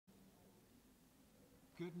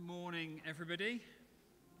Good morning, everybody.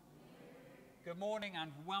 Good morning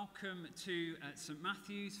and welcome to St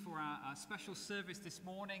Matthew's for our special service this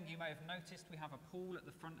morning. You may have noticed we have a pool at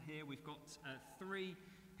the front here. We've got 3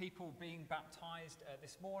 people being baptised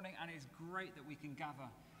this morning, and it's great that we can gather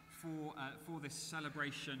for this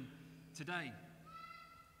celebration today.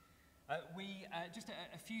 Just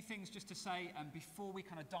a few things just to say before we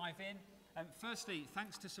kind of dive in. Firstly,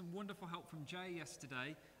 thanks to some wonderful help from Jay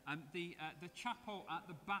yesterday. The chapel at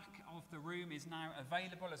the back of the room is now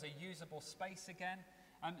available as a usable space again.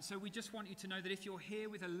 So we just want you to know that if you're here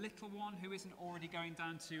with a little one who isn't already going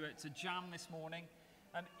down to jam this morning,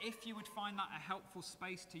 if you would find that a helpful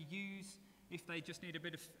space to use, if they just need a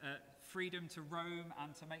bit of freedom to roam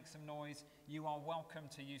and to make some noise, you are welcome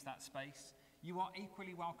to use that space. You are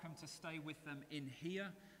equally welcome to stay with them in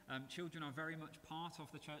here. Children are very much part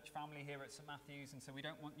of the church family here at St Matthew's, and so we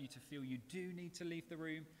don't want you to feel you do need to leave the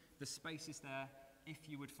room. The space is there if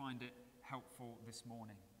you would find it helpful this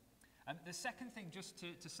morning. The second thing, just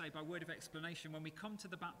to say by word of explanation, when we come to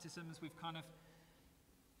the baptisms, we've kind of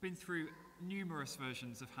been through numerous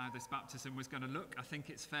versions of how this baptism was going to look, I think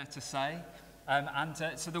it's fair to say.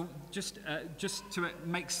 Just to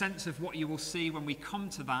make sense of what you will see when we come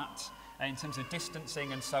to that, in terms of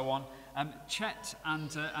distancing and so on, Chet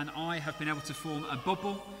and I have been able to form a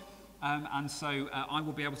bubble, and so I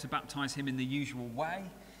will be able to baptise him in the usual way,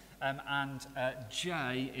 and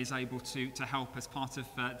Jay is able to help as part of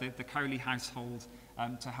the Coley household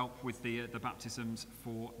to help with the baptisms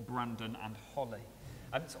for Brandon and Holly.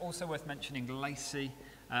 It's also worth mentioning Lacey.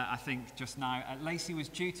 I think just now, Lacey was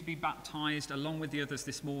due to be baptised along with the others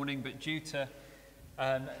this morning, but due to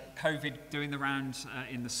COVID doing the rounds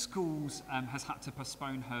in the schools, has had to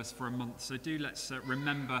postpone hers for a month. So let's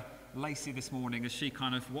remember Lacey this morning as she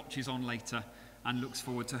kind of watches on later and looks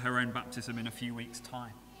forward to her own baptism in a few weeks'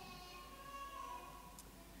 time.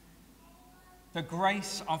 The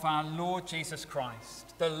grace of our Lord Jesus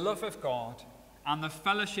Christ, the love of God, and the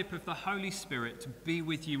fellowship of the Holy Spirit be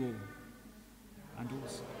with you all. And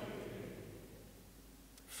also,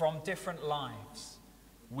 from different lives,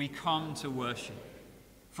 we come to worship.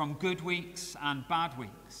 From good weeks and bad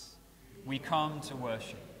weeks, we come to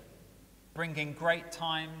worship. Bringing great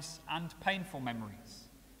times and painful memories,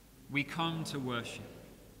 we come to worship.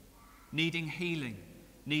 Needing healing,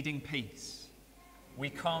 needing peace, we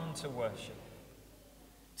come to worship.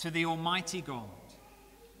 To the Almighty God,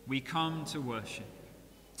 we come to worship.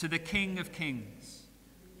 To the King of Kings,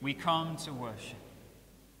 we come to worship.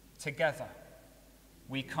 Together,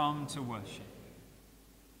 we come to worship.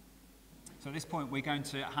 So at this point, we're going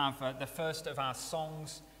to have the first of our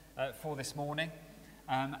songs for this morning.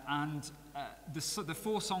 The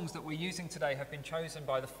 4 songs that we're using today have been chosen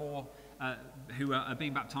by the 4 who are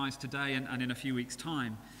being baptised today and in a few weeks'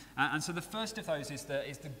 time. And so the first of those is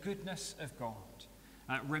the goodness of God.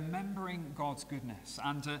 Remembering God's goodness.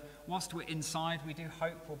 And whilst we're inside, we do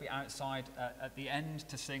hope we'll be outside at the end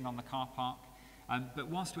to sing on the car park. But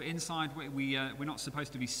whilst we're inside, we're not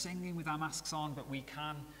supposed to be singing with our masks on, but we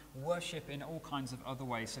can worship in all kinds of other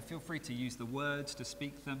ways. So feel free to use the words, to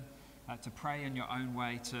speak them, to pray in your own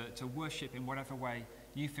way, to worship in whatever way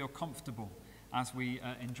you feel comfortable as we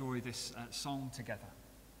enjoy this song together.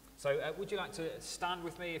 So would you like to stand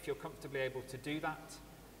with me if you're comfortably able to do that?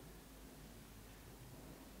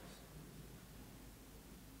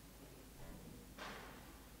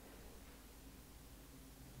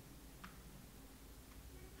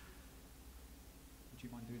 Do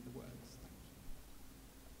you mind doing the words?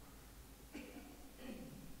 Thank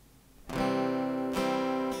you.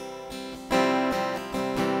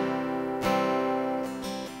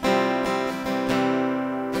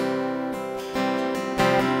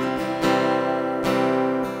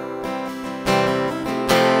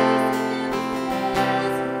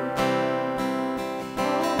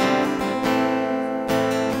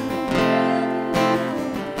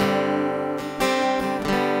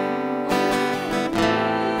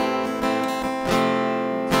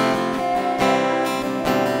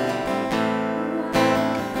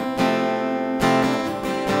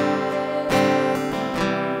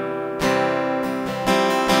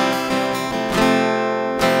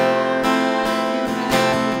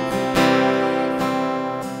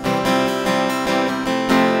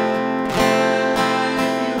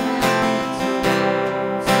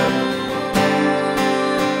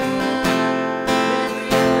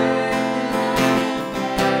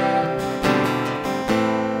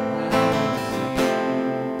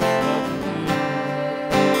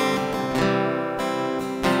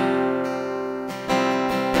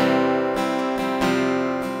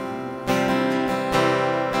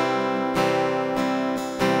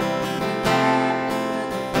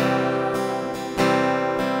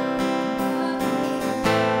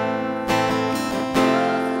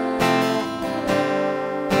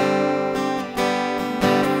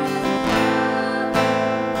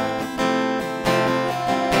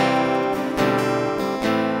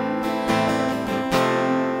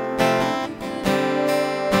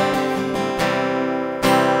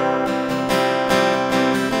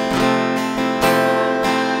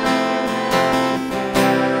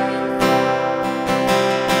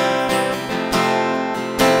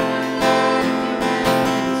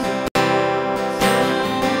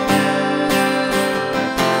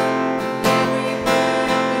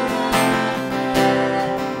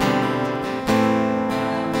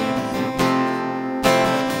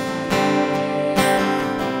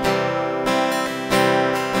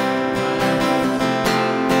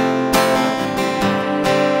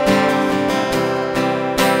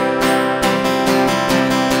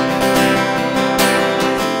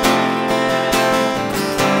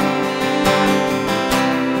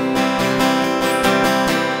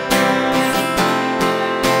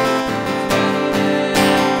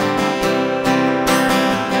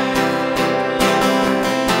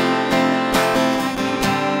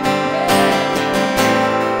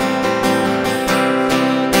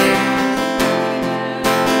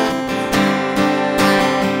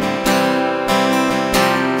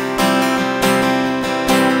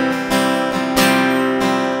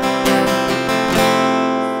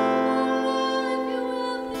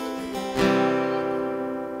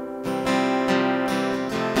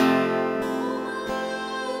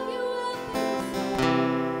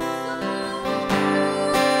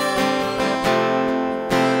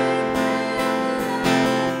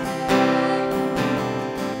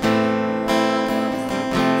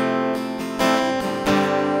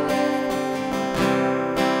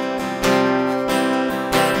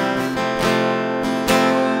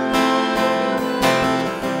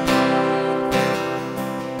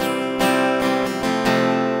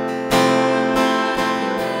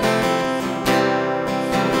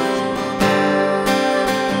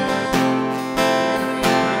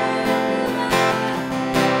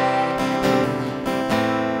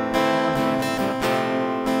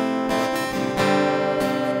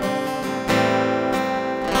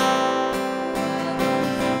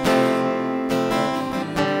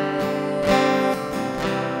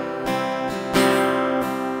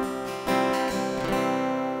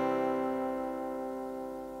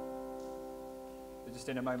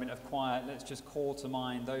 in a moment of quiet, let's just call to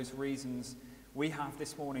mind those reasons we have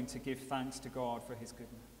this morning to give thanks to God for his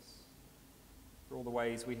goodness, for all the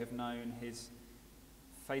ways we have known his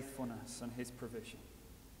faithfulness and his provision.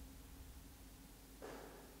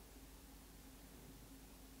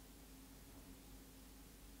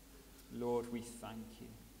 Lord, we thank you.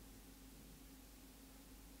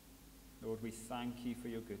 Lord, we thank you for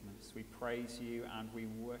your goodness. We praise you and we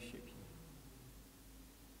worship you.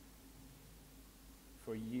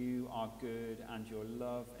 For you are good and your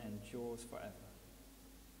love endures forever.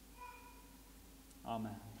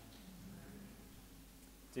 Amen.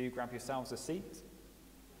 Do grab yourselves a seat.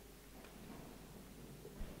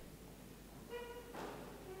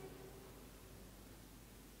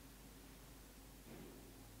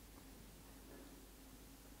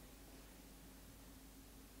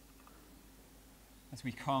 As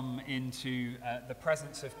we come into the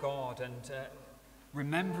presence of God and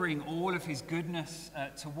remembering all of his goodness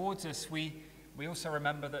towards us, we also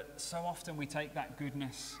remember that so often we take that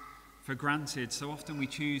goodness for granted. So often we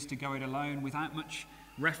choose to go it alone without much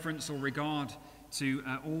reference or regard to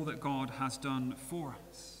all that God has done for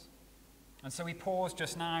us. And so we pause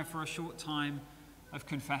just now for a short time of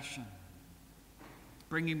confession,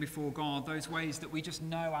 bringing before God those ways that we just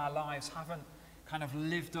know our lives haven't kind of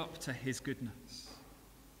lived up to his goodness,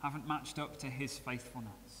 haven't matched up to his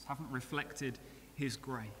faithfulness, haven't reflected his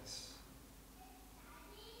grace.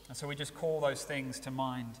 And so we just call those things to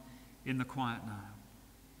mind in the quiet now.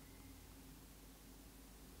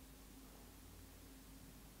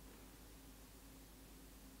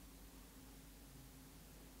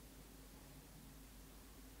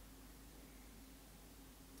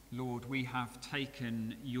 Lord, we have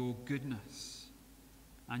taken your goodness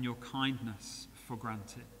and your kindness for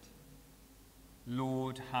granted.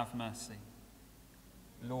 Lord, have mercy.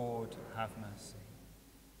 Lord, have mercy.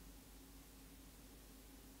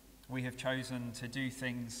 We have chosen to do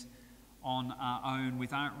things on our own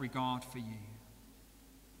without regard for you,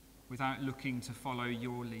 without looking to follow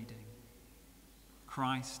your leading.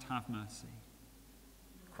 Christ, have mercy.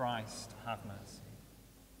 Christ, have mercy.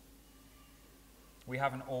 We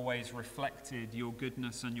haven't always reflected your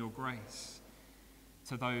goodness and your grace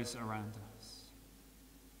to those around us.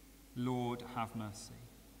 Lord, have mercy.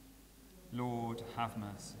 Lord, have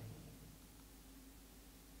mercy.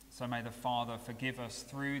 So may the Father forgive us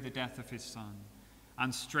through the death of his Son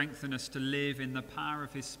and strengthen us to live in the power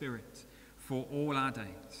of his Spirit for all our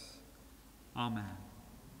days. Amen.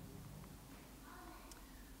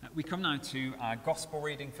 We come now to our gospel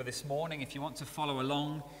reading for this morning. If you want to follow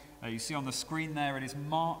along, you see on the screen there, it is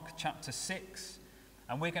Mark chapter 6,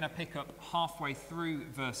 and we're going to pick up halfway through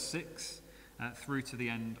verse 6 through to the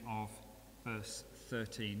end of verse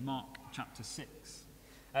 13. Mark chapter 6.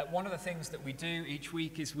 One of the things that we do each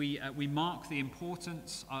week is we mark the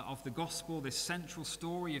importance of the gospel, this central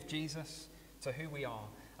story of Jesus, to who we are,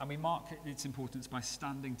 and we mark its importance by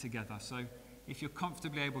standing together. So if you're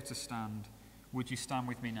comfortably able to stand, would you stand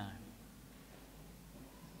with me now?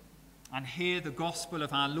 And hear the gospel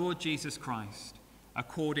of our Lord Jesus Christ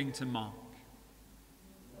according to Mark.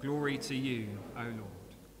 Glory to you, O Lord.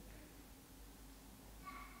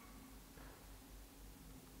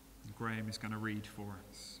 Graham is going to read for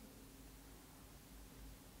us.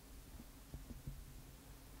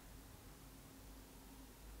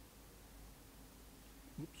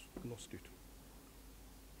 Oops, lost it.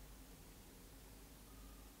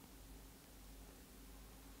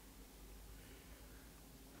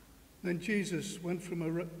 Then Jesus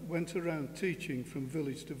went around teaching from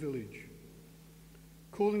village to village.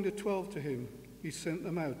 Calling the 12 to him, he sent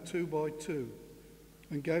them out 2 by 2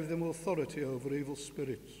 and gave them authority over evil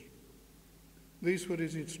spirits. These were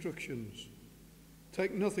his instructions.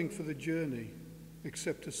 Take nothing for the journey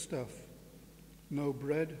except a staff, no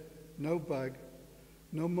bread, no bag,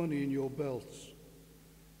 no money in your belts.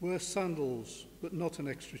 Wear sandals, but not an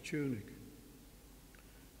extra tunic.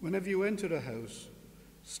 Whenever you enter a house,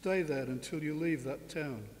 stay there until you leave that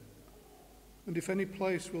town. And if any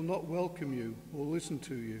place will not welcome you or listen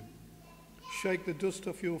to you, shake the dust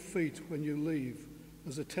off your feet when you leave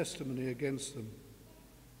as a testimony against them.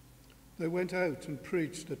 They went out and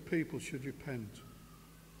preached that people should repent.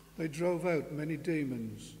 They drove out many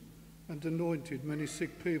demons and anointed many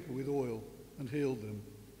sick people with oil and healed them.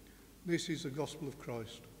 This is the gospel of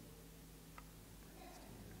Christ.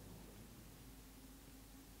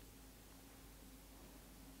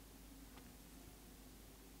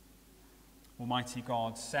 Almighty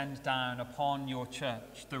God, send down upon your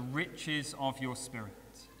church the riches of your Spirit,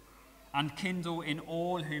 and kindle in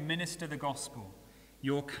all who minister the gospel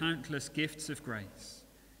your countless gifts of grace,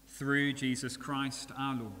 through Jesus Christ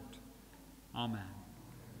our Lord. Amen.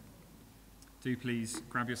 Do please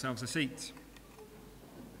grab yourselves a seat.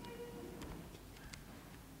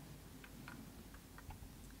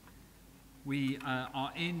 We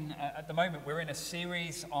are at the moment, we're in a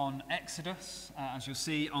series on Exodus. As you'll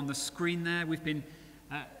see on the screen there, we've been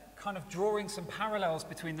kind of drawing some parallels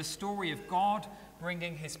between the story of God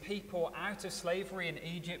bringing his people out of slavery in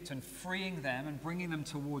Egypt and freeing them and bringing them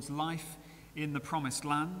towards life in the promised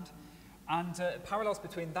land. And parallels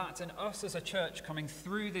between that and us as a church coming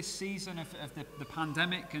through this season of the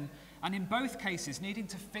pandemic and in both cases needing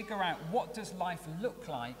to figure out what does life look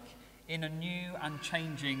like in a new and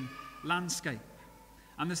changing landscape.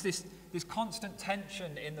 And there's this constant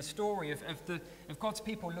tension in the story of God's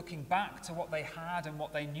people looking back to what they had and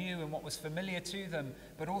what they knew and what was familiar to them,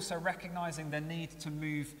 but also recognizing their need to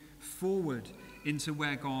move forward into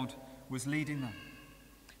where God was leading them.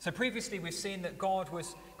 So previously we've seen that God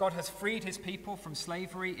has freed his people from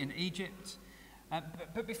slavery in Egypt,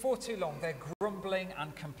 but before too long they're grumbling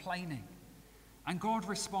and complaining. And God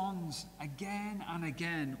responds again and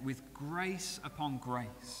again with grace upon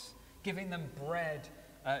grace, giving them bread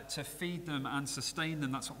to feed them and sustain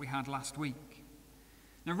them. That's what we had last week.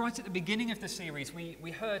 Now, right at the beginning of the series,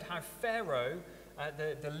 we heard how Pharaoh,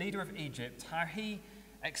 the leader of Egypt, how he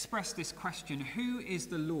expressed this question: who is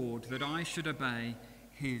the Lord that I should obey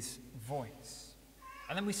his voice?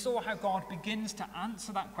 And then we saw how God begins to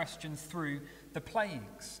answer that question through the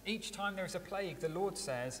plagues. Each time there is a plague, the Lord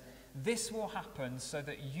says, this will happen so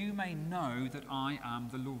that you may know that I am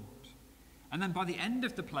the Lord. And then by the end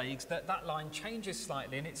of the plagues, that line changes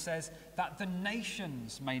slightly and it says that the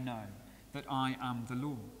nations may know that I am the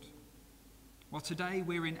Lord. Well, today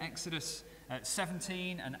we're in Exodus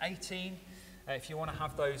 17 and 18. If you want to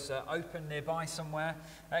have those open nearby somewhere.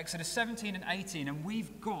 Exodus 17 and 18, and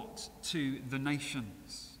we've got to the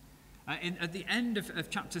nations. At the end of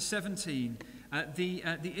chapter 17,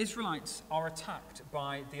 the Israelites are attacked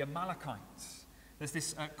by the Amalekites. There's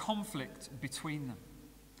this conflict between them.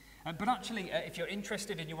 But actually, if you're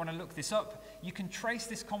interested and you want to look this up, you can trace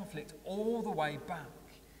this conflict all the way back.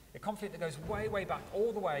 A conflict that goes way, way back,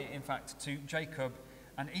 all the way, in fact, to Jacob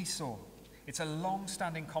and Esau. It's a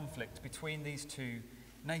long-standing conflict between these two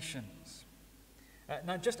nations.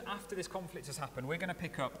 Now, just after this conflict has happened, we're going to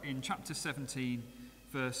pick up in chapter 17,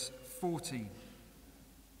 verse 14,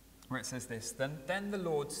 where it says this: Then the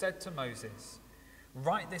Lord said to Moses,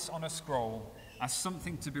 write this on a scroll as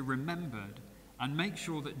something to be remembered, and make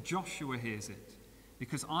sure that Joshua hears it,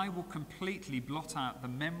 because I will completely blot out the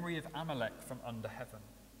memory of Amalek from under heaven.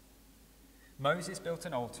 Moses built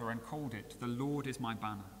an altar and called it, The Lord is my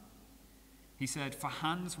banner. He said, for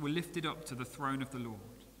hands were lifted up to the throne of the Lord.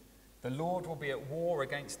 The Lord will be at war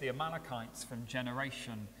against the Amalekites from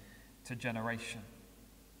generation to generation.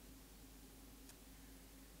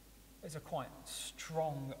 Those are quite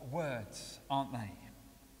strong words, aren't they?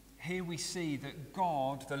 Here we see that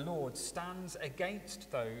God, the Lord, stands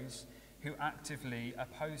against those who actively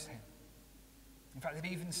oppose him. In fact, it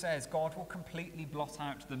even says God will completely blot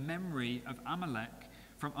out the memory of Amalek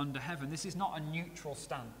from under heaven. This is not a neutral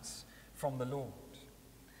stance from the Lord.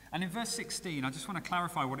 And in verse 16, I just want to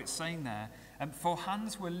clarify what it's saying there. For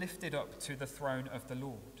hands were lifted up to the throne of the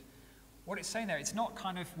Lord. What it's saying there, it's not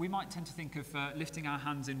kind of, we might tend to think of lifting our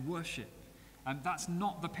hands in worship. That's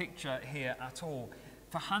not the picture here at all.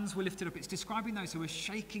 For hands were lifted up, it's describing those who are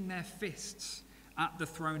shaking their fists at the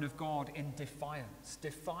throne of God in defiance,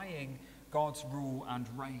 defying God's rule and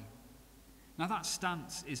reign. Now that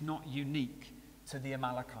stance is not unique to the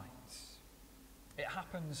Amalekites. It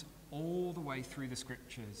happens all the way through the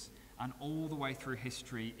scriptures and all the way through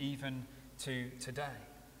history, even to today.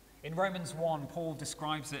 In Romans 1, Paul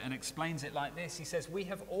describes it and explains it like this. He says, we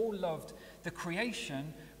have all loved the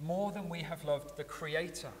creation more than we have loved the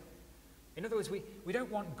Creator. In other words, we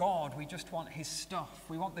don't want God, we just want his stuff.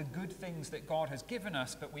 We want the good things that God has given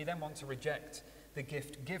us, but we then want to reject the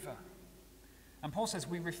gift giver. And Paul says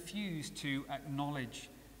we refuse to acknowledge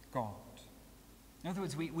God. In other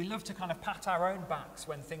words, we love to kind of pat our own backs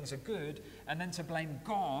when things are good and then to blame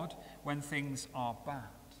God when things are bad.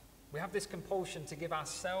 We have this compulsion to give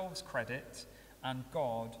ourselves credit and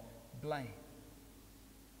God blame.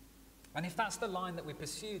 And if that's the line that we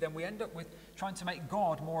pursue, then we end up with trying to make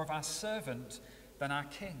God more of our servant than our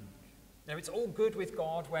king. Now, it's all good with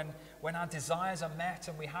God when our desires are met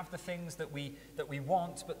and we have the things that we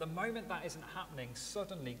want, but the moment that isn't happening,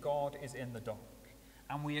 suddenly God is in the dock.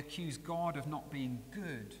 And we accuse God of not being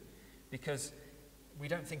good because we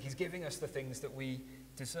don't think he's giving us the things that we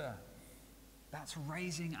deserve. That's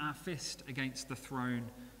raising our fist against the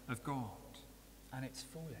throne of God. And it's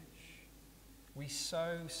foolish. We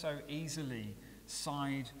so easily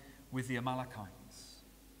side with the Amalekites.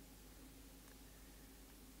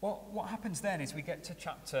 Well, what happens then is we get to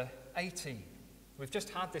chapter 18. We've just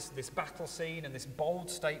had this battle scene and this bold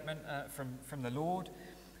statement from the Lord.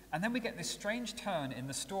 And then we get this strange turn in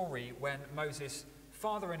the story when Moses'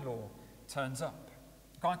 father-in-law turns up.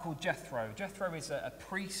 A guy called Jethro. Jethro is a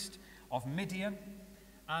priest of Midian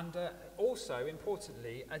and also,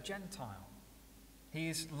 importantly, a Gentile. He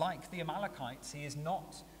is like the Amalekites. He is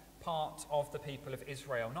not part of the people of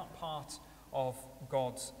Israel, not part of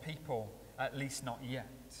God's people, at least not yet.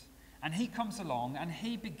 And he comes along and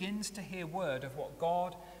he begins to hear word of what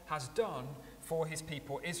God has done for his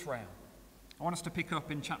people Israel. I want us to pick up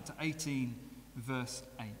in chapter 18, verse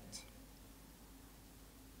 8.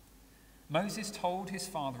 Moses told his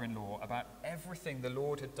father-in-law about everything the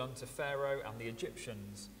Lord had done to Pharaoh and the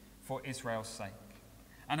Egyptians for Israel's sake,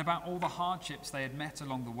 and about all the hardships they had met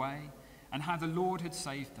along the way, and how the Lord had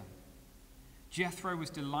saved them. Jethro was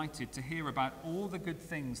delighted to hear about all the good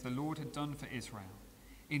things the Lord had done for Israel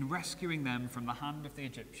in rescuing them from the hand of the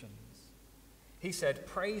Egyptians. He said,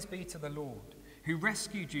 "Praise be to the Lord, who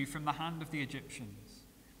rescued you from the hand of the Egyptians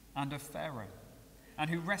and of Pharaoh, and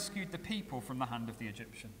who rescued the people from the hand of the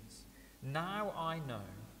Egyptians. Now I know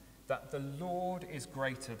that the Lord is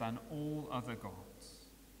greater than all other gods,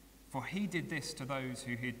 for he did this to those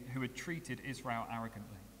who had treated Israel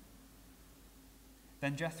arrogantly."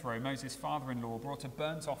 Then Jethro, Moses' father-in-law, brought a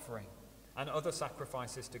burnt offering and other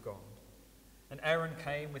sacrifices to God. And Aaron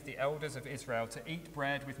came with the elders of Israel to eat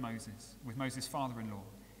bread with Moses' father-in-law,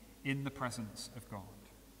 in the presence of God.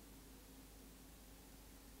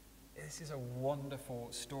 This is a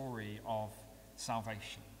wonderful story of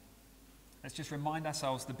salvation. Let's just remind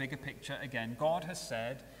ourselves the bigger picture again. God has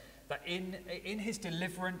said that in his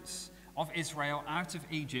deliverance of Israel out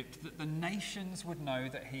of Egypt, that the nations would know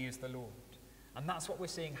that he is the Lord. And that's what we're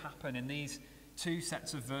seeing happen in these two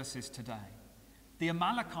sets of verses today. The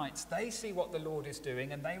Amalekites, they see what the Lord is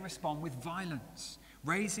doing and they respond with violence,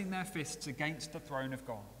 raising their fists against the throne of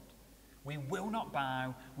God. We will not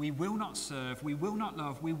bow, we will not serve, we will not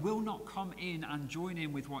love, we will not come in and join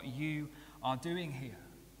in with what you are doing here.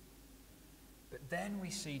 But then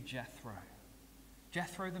we see Jethro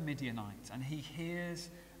the Midianite, and he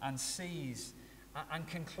hears and sees and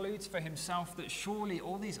concludes for himself that surely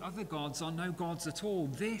all these other gods are no gods at all.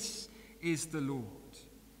 This is the Lord.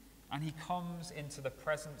 And he comes into the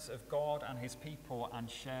presence of God and his people and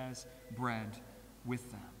shares bread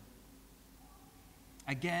with them.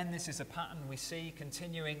 Again, this is a pattern we see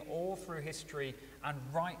continuing all through history and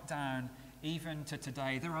right down even to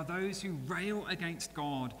today. There are those who rail against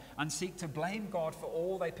God and seek to blame God for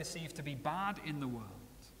all they perceive to be bad in the world.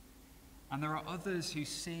 And there are others who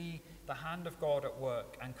see the hand of God at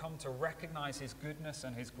work and come to recognize his goodness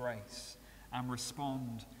and his grace and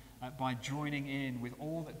respond by joining in with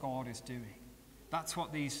all that God is doing. That's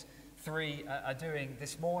what these three are doing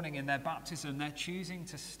this morning in their baptism. They're choosing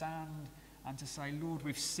to stand and to say, "Lord,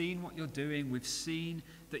 we've seen what you're doing. We've seen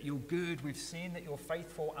that you're good. We've seen that you're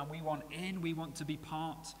faithful, and we want in. We want to be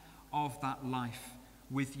part of that life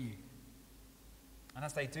with you." And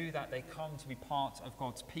as they do that, they come to be part of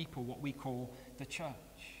God's people, what we call the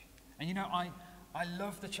church. And you know, I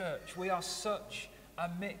love the church. We are such a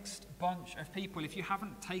mixed bunch of people. If you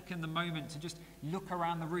haven't taken the moment to just look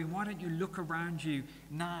around the room, why don't you look around you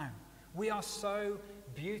now? We are so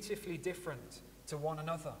beautifully different to one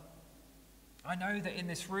another. I know that in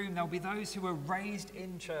this room there'll be those who were raised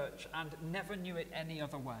in church and never knew it any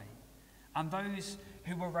other way, and those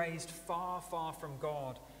who were raised far, far from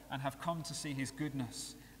God and have come to see his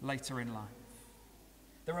goodness later in life.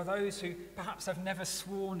 There are those who perhaps have never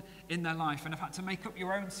sworn in their life and have had to make up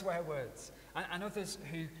your own swear words, and others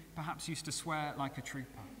who perhaps used to swear like a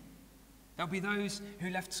trooper. There'll be those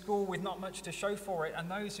who left school with not much to show for it,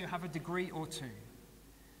 and those who have a degree or two.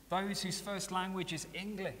 Those whose first language is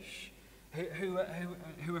English, who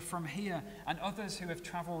are from here, and others who have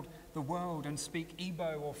travelled the world and speak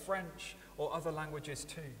Igbo or French or other languages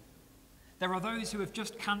too. There are those who have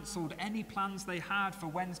just cancelled any plans they had for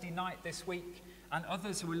Wednesday night this week, and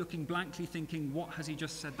others who are looking blankly thinking, what has he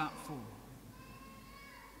just said that for?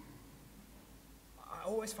 I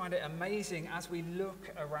always find it amazing as we look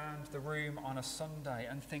around the room on a Sunday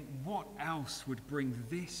and think, what else would bring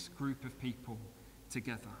this group of people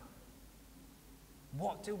together?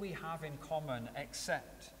 What do we have in common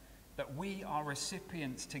except that we are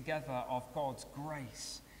recipients together of God's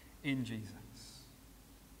grace in Jesus?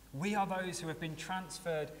 We are those who have been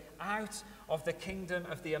transferred out of the kingdom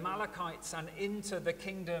of the Amalekites and into the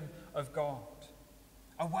kingdom of God,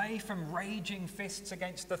 away from raging fists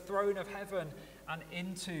against the throne of heaven and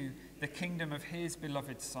into the kingdom of his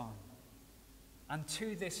beloved Son. And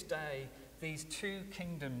to this day, these two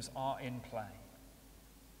kingdoms are in play.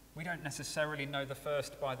 We don't necessarily know the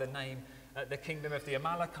first by the name, the kingdom of the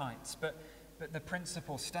Amalekites, but the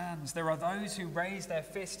principle stands. There are those who raise their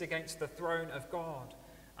fist against the throne of God,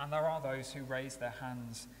 and there are those who raise their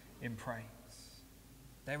hands in praise.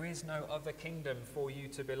 There is no other kingdom for you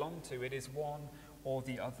to belong to. It is one or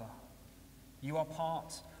the other. You are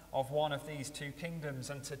part of one of these two kingdoms,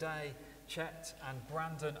 and today Chet and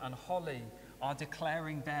Brandon and Holly are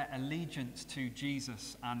declaring their allegiance to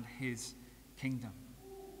Jesus and his kingdom.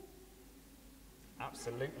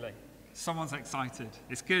 Absolutely. Someone's excited.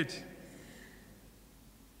 It's good.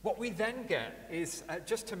 What we then get is,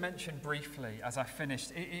 just to mention briefly as I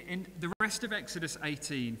finished, in the rest of Exodus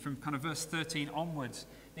 18, from kind of verse 13 onwards,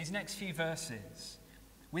 these next few verses,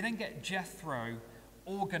 we then get Jethro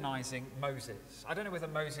organizing Moses. I don't know whether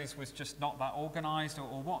Moses was just not that organized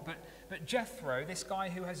or what, but Jethro, this guy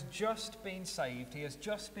who has just been saved, he has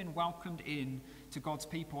just been welcomed in to God's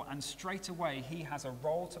people, and straight away he has a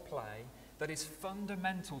role to play that is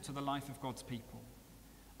fundamental to the life of God's people.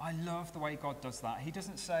 I love the way God does that. He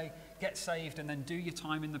doesn't say, get saved and then do your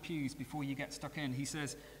time in the pews before you get stuck in. He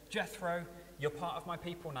says, Jethro, you're part of my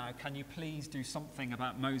people now. Can you please do something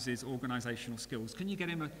about Moses' organizational skills? Can you get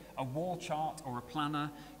him a wall chart or a planner?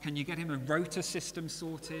 Can you get him a rota system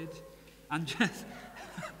sorted? And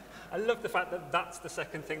I love the fact that that's the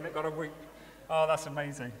second thing that got a week. Oh, that's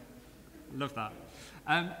amazing. Love that.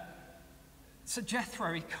 So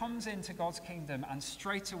Jethro, he comes into God's kingdom and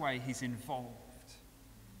straight away he's involved.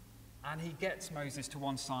 And he gets Moses to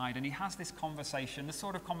one side and he has this conversation, the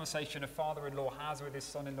sort of conversation a father-in-law has with his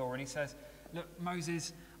son-in-law. And he says, look,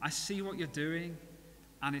 Moses, I see what you're doing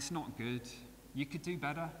and it's not good. You could do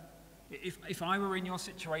better. If I were in your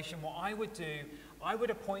situation, what I would do, I would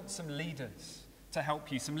appoint some leaders to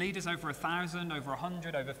help you. Some leaders over 1,000, over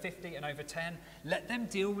 100, over 50 and over 10. Let them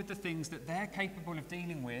deal with the things that they're capable of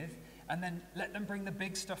dealing with, and then let them bring the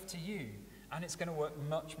big stuff to you. And it's going to work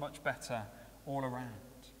much, much better all around.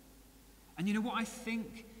 And you know what I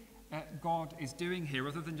think God is doing here,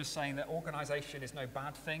 other than just saying that organization is no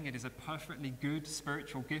bad thing, it is a perfectly good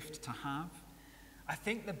spiritual gift to have. I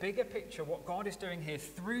think the bigger picture, what God is doing here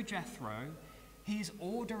through Jethro, he's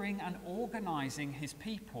ordering and organizing his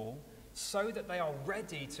people so that they are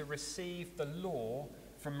ready to receive the law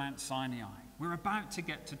from Mount Sinai. We're about to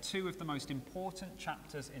get to two of the most important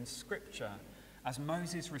chapters in Scripture as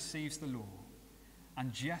Moses receives the law.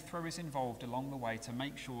 And Jethro is involved along the way to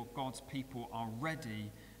make sure God's people are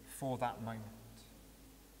ready for that moment.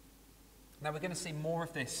 Now, we're going to see more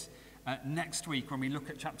of this next week when we look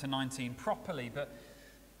at chapter 19 properly, but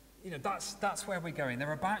you know, that's where we're going.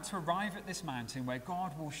 They're about to arrive at this mountain where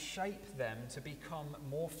God will shape them to become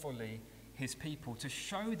more fully his people, to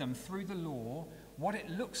show them through the law what it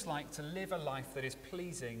looks like to live a life that is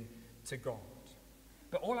pleasing to God.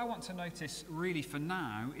 But all I want to notice really for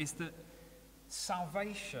now is that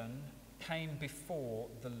salvation came before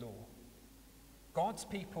the law. God's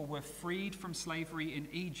people were freed from slavery in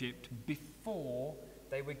Egypt before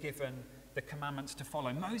they were given the commandments to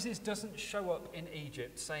follow. Moses doesn't show up in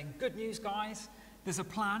Egypt saying, good news, guys, there's a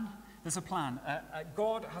plan.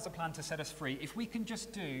 God has a plan to set us free. If we can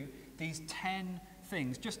just do these 10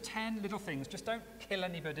 things, just 10 little things, just don't kill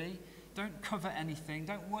anybody, don't cover anything,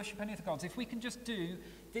 don't worship any of the gods. If we can just do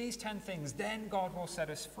these 10 things, then God will set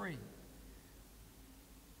us free.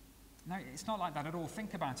 No, it's not like that at all.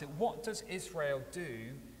 Think about it. What does Israel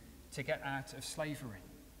do to get out of slavery?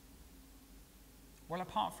 Well,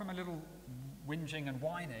 apart from a little whinging and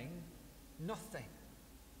whining, nothing.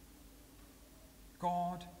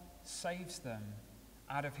 God saves them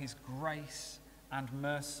out of his grace and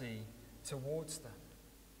mercy towards them.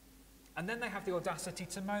 And then they have the audacity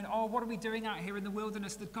to moan, oh, what are we doing out here in the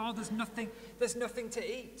wilderness? That God, there's nothing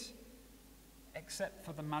to eat. Except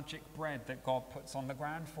for the magic bread that God puts on the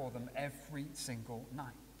ground for them every single night.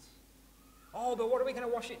 Oh, but what are we going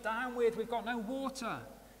to wash it down with? We've got no water.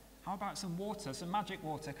 How about some water, some magic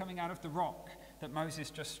water coming out of the rock that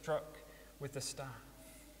Moses just struck with the staff?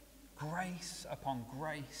 Grace upon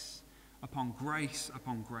grace upon grace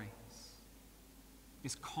upon grace.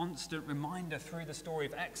 This constant reminder through the story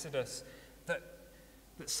of Exodus that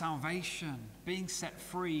salvation, being set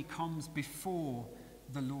free, comes before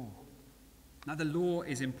the law. Now, the law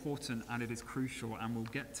is important and it is crucial, and we'll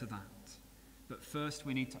get to that. But first,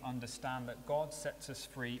 we need to understand that God sets us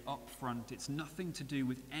free up front. It's nothing to do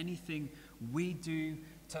with anything we do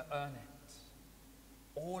to earn it.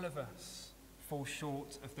 All of us fall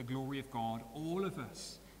short of the glory of God. All of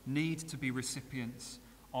us need to be recipients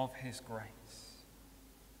of his grace.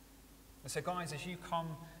 And so, guys, as you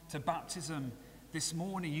come to baptism this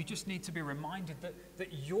morning, you just need to be reminded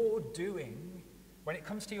that your doing When it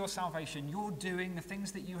comes to your salvation, your doing, the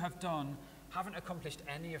things that you have done, haven't accomplished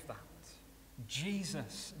any of that.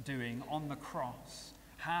 Jesus doing on the cross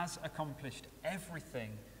has accomplished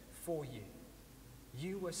everything for you.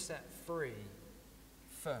 You were set free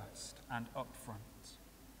first and up front.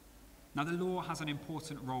 Now, the law has an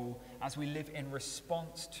important role as we live in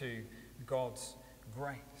response to God's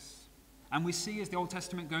grace. And we see as the Old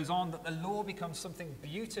Testament goes on that the law becomes something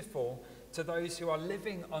beautiful to those who are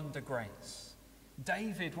living under grace.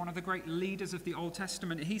 David, one of the great leaders of the Old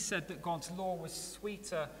Testament, he said that God's law was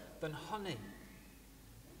sweeter than honey.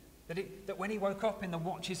 That when he woke up in the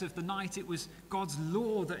watches of the night, it was God's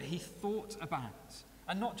law that he thought about.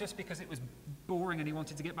 And not just because it was boring and he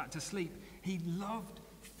wanted to get back to sleep. He loved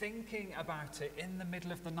thinking about it in the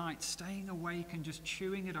middle of the night, staying awake and just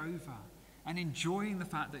chewing it over and enjoying the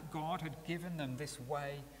fact that God had given them this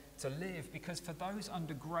way to live. Because for those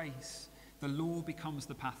under grace, the law becomes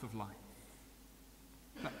the path of life.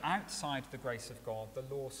 But outside the grace of God, the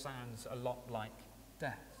law sounds a lot like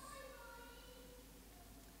death.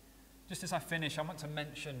 Just as I finish, I want to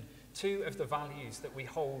mention two of the values that we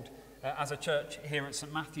hold as a church here at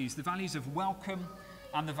St. Matthew's, the values of welcome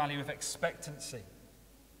and the value of expectancy.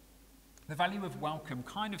 The value of welcome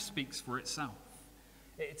kind of speaks for itself.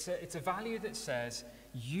 It's a value that says,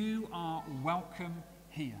 you are welcome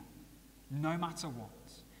here, no matter what.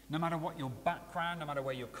 No matter what your background, no matter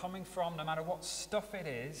where you're coming from, no matter what stuff it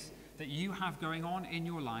is that you have going on in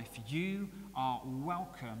your life, you are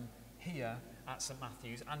welcome here at St.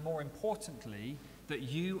 Matthew's. And more importantly, that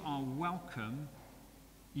you are welcome,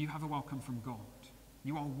 you have a welcome from God.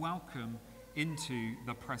 You are welcome into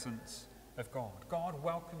the presence of God. God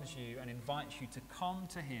welcomes you and invites you to come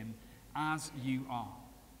to him as you are.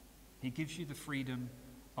 He gives you the freedom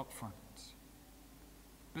up front.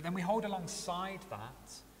 But then we hold alongside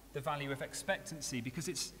that the value of expectancy, because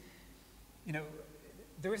it's,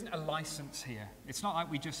 there isn't a license here. It's not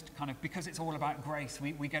like we just kind of, because it's all about grace,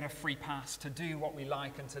 we get a free pass to do what we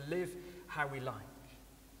like and to live how we like.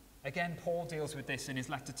 Again, Paul deals with this in his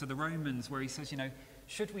letter to the Romans, where he says,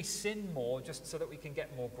 should we sin more just so that we can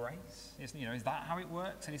get more grace? Is that how it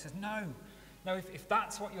works? And he says, no, if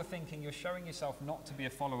that's what you're thinking, you're showing yourself not to be a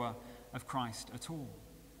follower of Christ at all.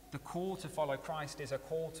 The call to follow Christ is a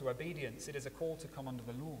call to obedience. It is a call to come under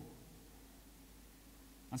the law.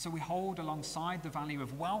 And so we hold alongside the value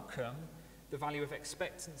of welcome, the value of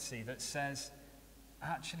expectancy that says,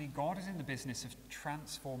 actually, God is in the business of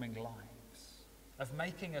transforming lives, of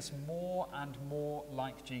making us more and more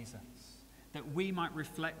like Jesus, that we might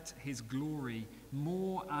reflect his glory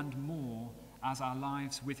more and more as our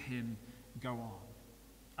lives with him go on.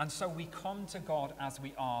 And so we come to God as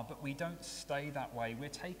we are, but we don't stay that way. We're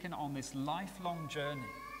taken on this lifelong journey.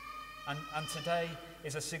 And today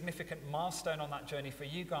is a significant milestone on that journey for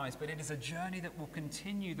you guys, but it is a journey that will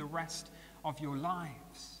continue the rest of your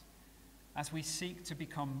lives as we seek to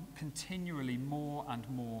become continually more and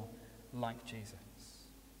more like Jesus.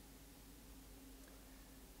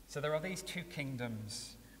 So there are these two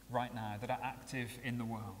kingdoms right now that are active in the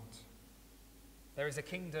world. There is a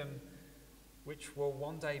kingdom which will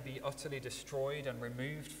one day be utterly destroyed and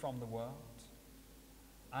removed from the world,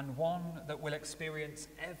 and one that will experience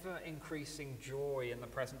ever-increasing joy in the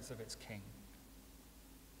presence of its king.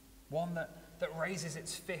 One that raises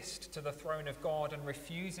its fist to the throne of God and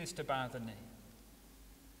refuses to bow the knee.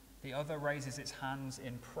 The other raises its hands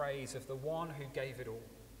in praise of the one who gave it all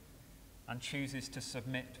and chooses to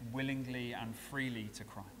submit willingly and freely to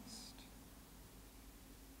Christ.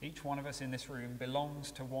 Each one of us in this room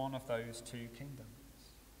belongs to one of those two kingdoms.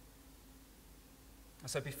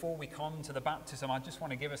 So before we come to the baptism, I just want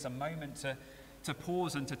to give us a moment to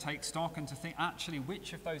pause and to take stock and to think, actually,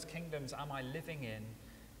 which of those kingdoms am I living in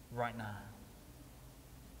right now?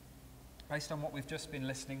 Based on what we've just been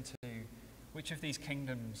listening to, which of these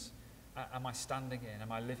kingdoms am I standing in,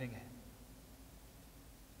 am I living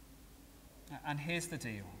in? And here's the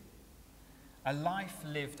deal. A life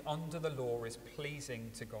lived under the law is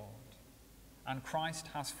pleasing to God, and Christ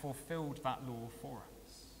has fulfilled that law for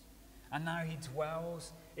us. And now he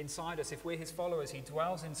dwells inside us. If we're his followers, he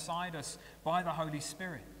dwells inside us by the Holy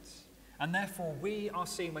Spirit. And therefore we are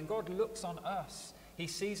seen, when God looks on us, he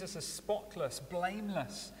sees us as spotless,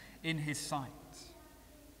 blameless in his sight.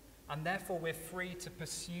 And therefore we're free to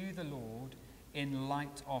pursue the Lord in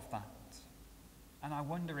light of that. And I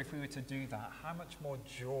wonder, if we were to do that, how much more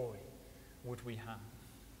joy would we have?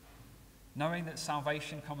 Knowing that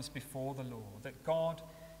salvation comes before the law, that God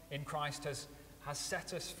in Christ has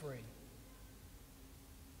set us free.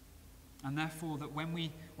 And therefore that when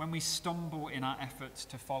we stumble in our efforts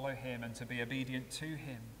to follow him and to be obedient to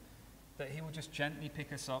him, that he will just gently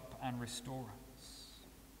pick us up and restore us.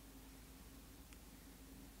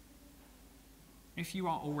 If you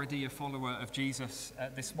are already a follower of Jesus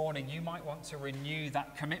this morning, you might want to renew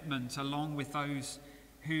that commitment along with those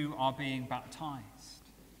who are being baptized.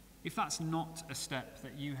 If that's not a step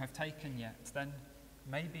that you have taken yet, then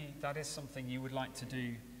maybe that is something you would like to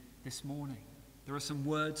do this morning. There are some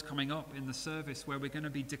words coming up in the service where we're going to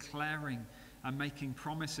be declaring and making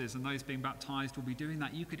promises, and those being baptized will be doing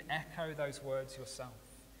that. You could echo those words yourself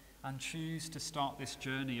and choose to start this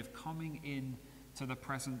journey of coming in to the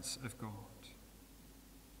presence of God.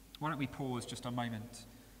 Why don't we pause just a moment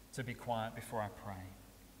to be quiet before I pray?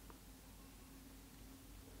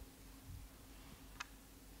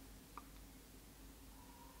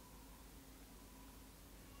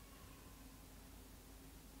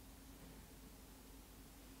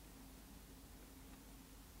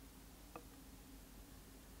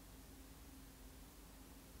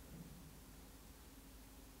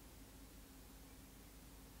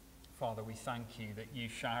 Father, we thank you that you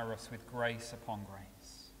shower us with grace upon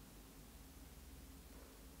grace.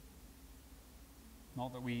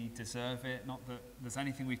 Not that we deserve it, not that there's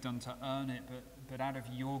anything we've done to earn it, but out of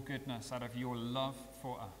your goodness, out of your love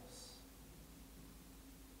for us.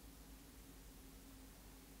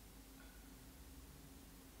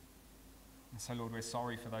 And so, Lord, we're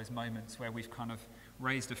sorry for those moments where we've kind of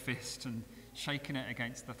raised a fist and shaken it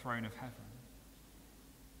against the throne of heaven.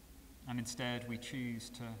 And instead we choose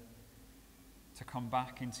to come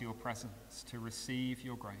back into your presence, to receive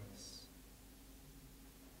your grace,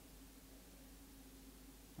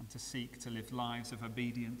 and to seek to live lives of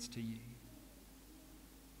obedience to you,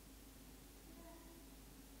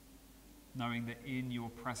 knowing that in your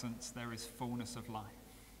presence there is fullness of life,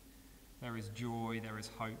 there is joy, there is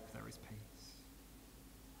hope, there is peace.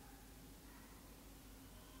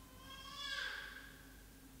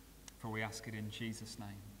 For we ask it in Jesus' name.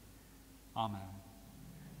 Amen.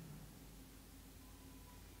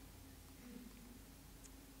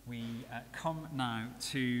 We come now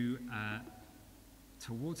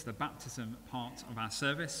towards the baptism part of our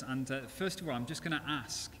service, and first of all, I'm just going to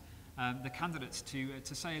ask the candidates to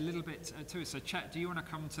say a little bit to us. So, Chet, do you want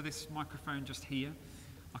to come to this microphone just here?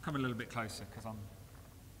 I'll come a little bit closer because I'm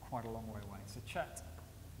quite a long way away. So, Chet,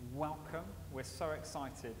 welcome. We're so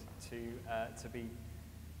excited to be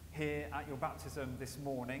here at your baptism this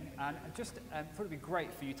morning, and just thought it'd be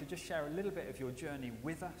great for you to just share a little bit of your journey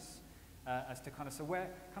with us. As to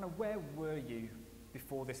where were you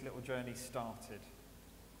before this little journey started?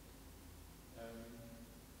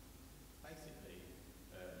 Basically,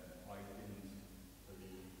 I didn't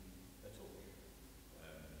believe at all.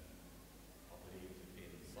 I believed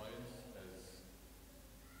in science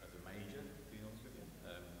as a major, to be honest with you,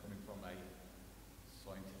 coming from a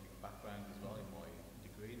scientific background as well in my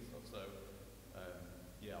degree and stuff. So,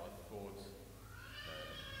 I thought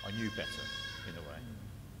I knew better in a way.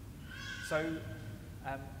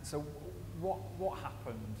 So what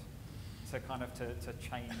happened to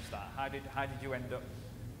change that? How did you end up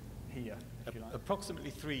here, if you like?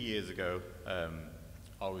 Approximately 3 years ago,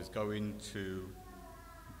 I was going to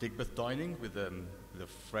Digbeth dining with a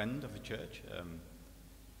friend of the church.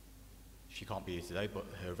 She can't be here today, but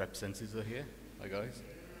her representatives are here. Hi guys.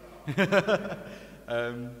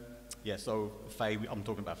 So Faye, I'm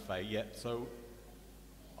talking about Faye. Yeah, so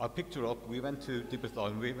I picked her up. We went to Digbeth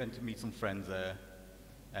Dining. We went to meet some friends there,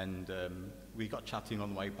 and we got chatting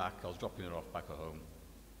on the way back. I was dropping her off back at home,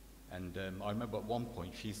 and I remember at one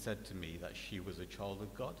point she said to me that she was a child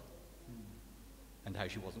of God, and how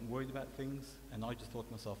she wasn't worried about things. And I just thought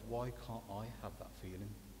to myself, why can't I have that feeling?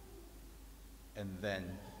 And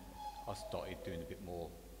then I started doing a bit more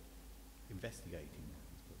investigating, I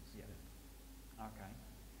suppose. Yeah. Okay.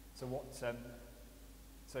 So what?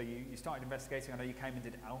 So you started investigating. I know you came and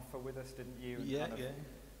did Alpha with us, didn't you? And Yeah.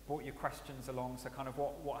 Brought your questions along. So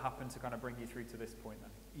what happened to bring you through to this point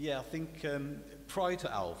then? Yeah, I think prior to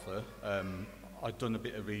Alpha, I'd done a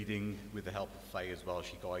bit of reading with the help of Faye as well.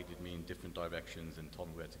 She guided me in different directions and told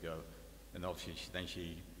me where to go. And obviously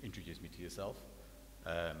she introduced me to yourself.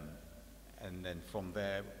 And then from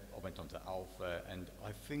there, I went on to Alpha. And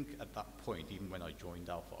I think at that point, even when I joined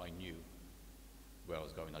Alpha, I knew where I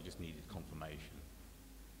was going. I just needed confirmation.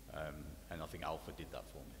 And I think Alpha did that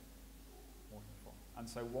for me. Wonderful. And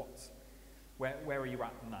so where are you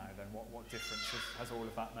at now then? What difference has all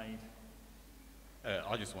of that made?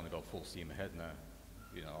 I just want to go full steam ahead now.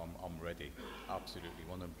 You know, I'm ready, absolutely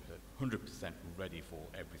 100% ready for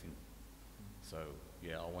everything. So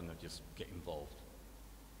yeah, I want to just get involved.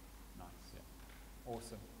 Nice. Yeah.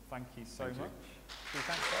 Awesome. Thank you so Thank you. much.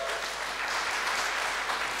 Thank you.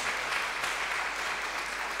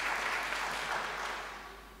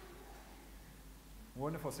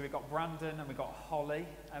 Wonderful. So we've got Brandon and we've got Holly.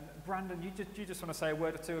 Brandon, you just want to say a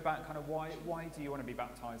word or two about kind of why do you want to be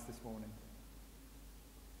baptised this morning?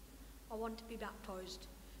 I want to be baptised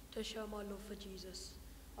to show my love for Jesus.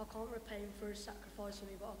 I can't repay him for his sacrifice for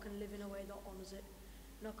me, but I can live in a way that honours it,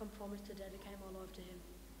 and I can promise to dedicate my life to him.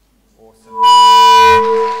 Awesome.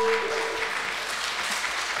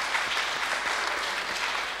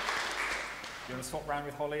 You want to swap round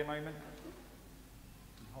with Holly a moment?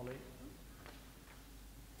 Holly,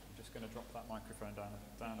 I'm just going to drop that microphone down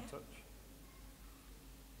a touch.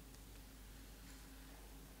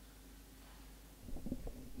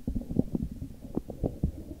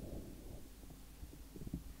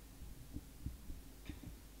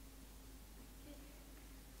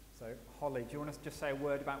 So, Holly, do you want to just say a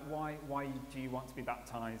word about why do you want to be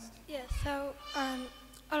baptised? Yeah, so I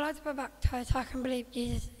like to be baptised so I can believe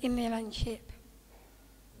Jesus in the Alliance ship.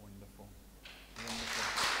 Wonderful. Wonderful.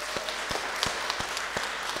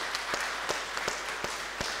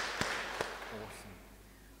 Awesome.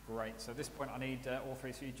 Great. So at this point I need all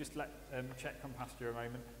three, so you just let Chet come past you a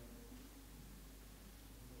moment.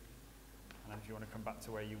 And if you want to come back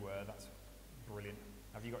to where you were, that's brilliant.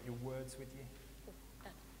 Have you got your words with you?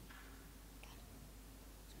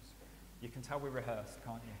 You can tell we rehearsed,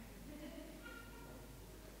 can't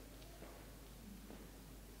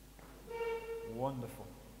you? Wonderful.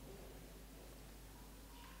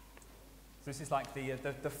 So this is like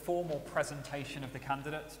the formal presentation of the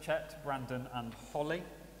candidates, Chet, Brandon and Holly.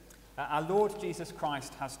 Our Lord Jesus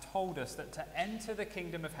Christ has told us that to enter the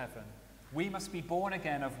kingdom of heaven, we must be born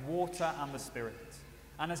again of water and the Spirit,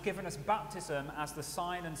 and has given us baptism as the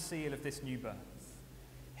sign and seal of this new birth.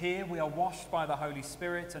 Here we are washed by the Holy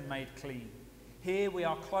Spirit and made clean. Here we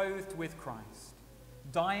are clothed with Christ,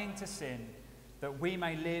 dying to sin that we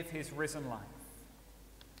may live his risen life.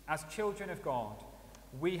 As children of God,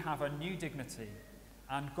 we have a new dignity,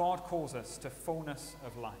 and God calls us to fullness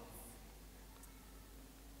of life.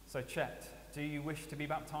 So Chet, do you wish to be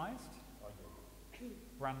baptised? I do.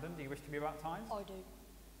 Brandon, do you wish to be baptised? I do.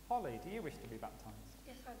 Holly, do you wish to be baptised?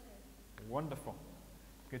 Yes, I do. Wonderful.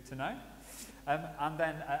 Good to know. And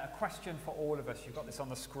then a question for all of us. You've got this on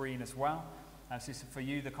the screen as well. This is for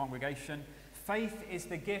you, the congregation. Faith is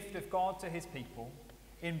the gift of God to his people.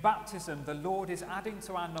 In baptism, the Lord is adding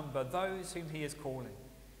to our number those whom he is calling.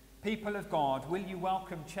 People of God, will you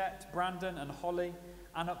welcome Chet, Brandon and Holly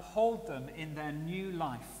and uphold them in their new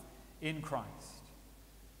life in Christ?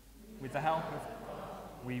 With the help of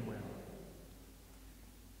God, we will.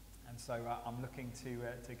 And so I'm looking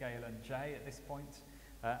to Gail and Jay at this point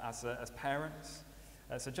as parents.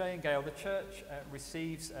 So Jay and Gail, the church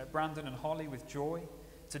receives Brandon and Holly with joy.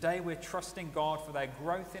 Today we're trusting God for their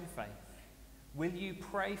growth in faith. Will you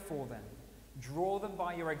pray for them, draw them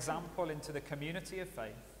by your example into the community of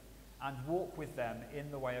faith, and walk with them in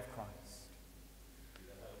the way of Christ?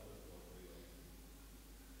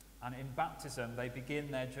 And in baptism, they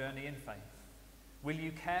begin their journey in faith. Will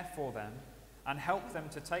you care for them and help them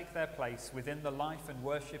to take their place within the life and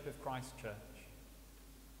worship of Christ's church?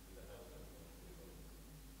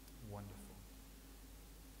 Wonderful.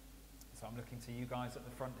 So I'm looking to you guys at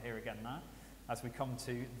the front here again now as we come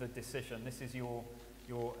to the decision. This is your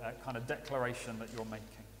kind of declaration that you're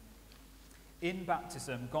making. In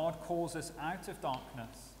baptism, God calls us out of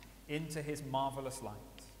darkness into his marvelous light.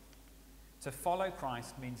 To follow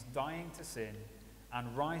Christ means dying to sin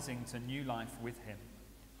and rising to new life with him.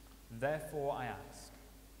 Therefore, I ask,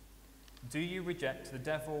 do you reject the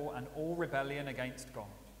devil and all rebellion against God?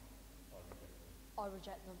 I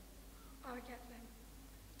reject them. I reject them.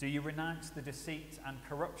 Do you renounce the deceit and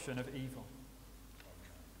corruption of evil?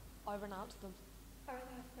 I renounce them. I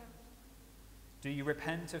renounce them. Do you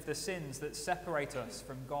repent of the sins that separate us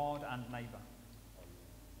from God and neighbour?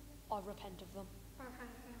 I repent of them. I repent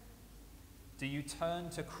of them. Do you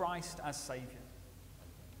turn to Christ as Saviour?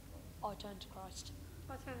 I turn to Christ.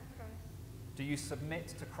 I turn to Christ. Do you submit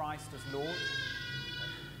to Christ as Lord?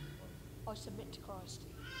 I submit to Christ.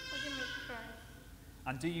 I submit to Christ.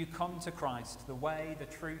 And do you come to Christ, the way, the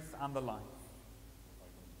truth and the life?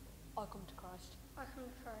 I come to Christ. I come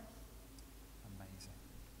to Christ. Amazing.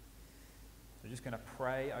 We're just going to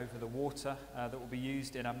pray over the water that will be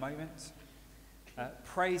used in a moment.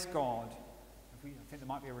 Praise God. I think there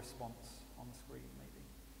might be a response on the screen, maybe.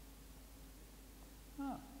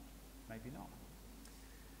 Oh, maybe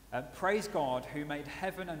not. Praise God who made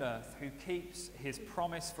heaven and earth, who keeps his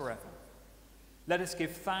promise forever. Let us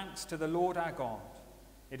give thanks to the Lord our God.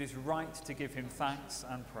 It is right to give him thanks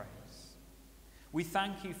and praise. We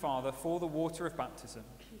thank you, Father, for the water of baptism.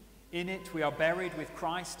 In it we are buried with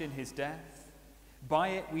Christ in his death. By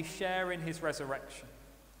it we share in his resurrection.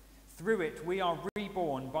 Through it, we are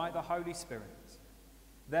reborn by the Holy Spirit.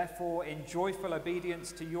 Therefore, in joyful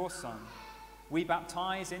obedience to your Son, we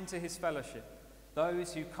baptize into his fellowship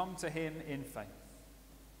those who come to him in faith.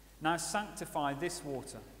 Now sanctify this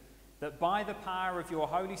water, that by the power of your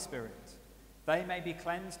Holy Spirit, they may be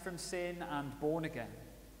cleansed from sin and born again.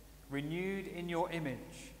 Renewed in your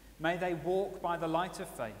image, may they walk by the light of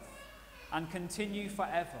faith and continue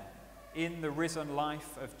forever in the risen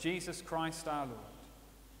life of Jesus Christ our Lord.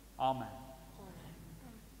 Amen.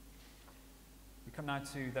 We come now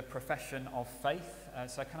to the profession of faith.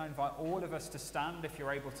 So can I invite all of us to stand if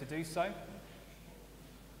you're able to do so?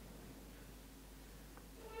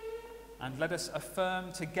 And let us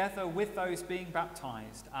affirm together with those being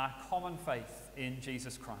baptized our common faith in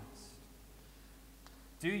Jesus Christ.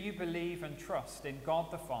 Do you believe and trust in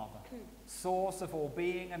God the Father, source of all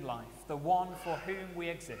being and life, the one for whom we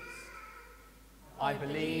exist? I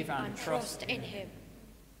believe and trust in him.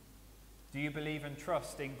 Do you believe and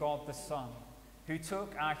trust in God the Son, who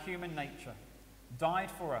took our human nature, died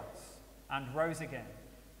for us, and rose again?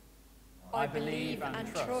 I believe and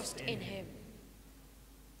trust in him.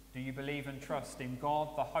 Do you believe and trust in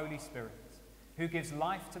God the Holy Spirit, who gives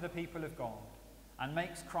life to the people of God and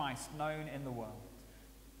makes Christ known in the world?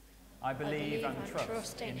 I believe and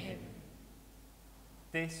trust in him.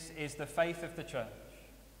 This is the faith of the church.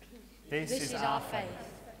 This is our faith.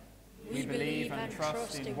 We believe and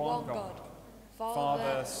trust in one God,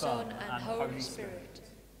 Father, Son, and Holy Spirit.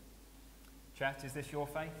 Chet, is this your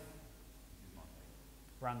faith?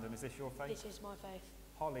 Brandon, is this your faith? This is my faith.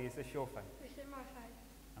 Holly, is this your faith? This is my faith.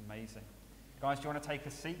 Amazing. Guys, do you want to take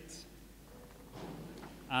a seat?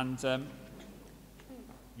 And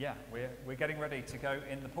yeah, we're getting ready to go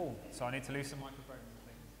in the pool, so I need to loosen microphones and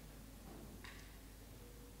things.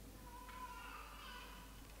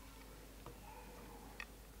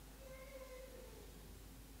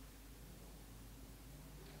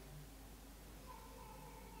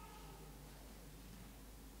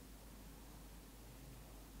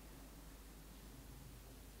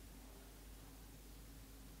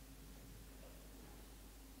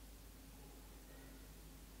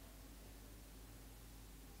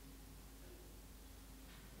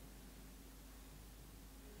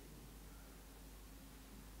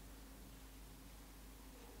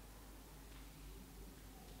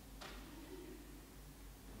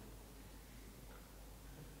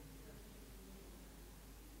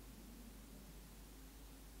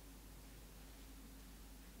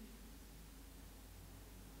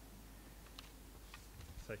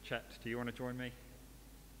 So Chet, do you want to join me?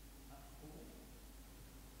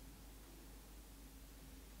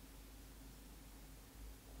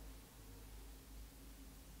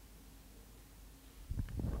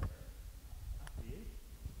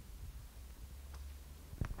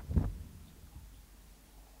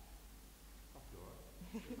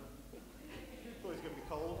 It's going to be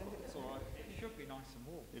cold. It's all right. It should be nice and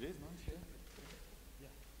warm. It is nice, yeah.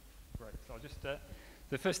 Great. So I'll just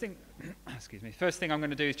the first thing, excuse me. First thing I'm going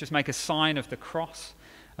to do is just make a sign of the cross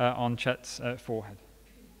on Chet's forehead.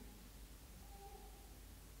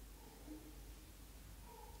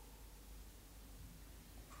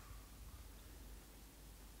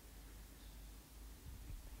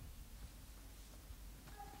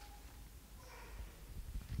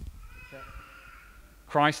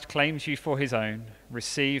 Christ claims you for his own.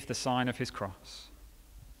 Receive the sign of his cross.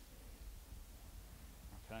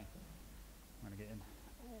 Okay, I'm going to get in.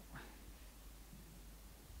 You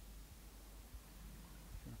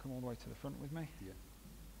want to come all the way to the front with me? Yeah.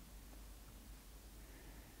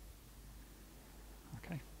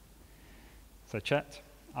 Okay. So Chet,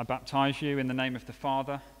 I baptize you in the name of the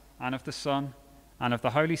Father, and of the Son, and of the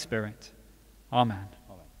Holy Spirit. Amen. Amen.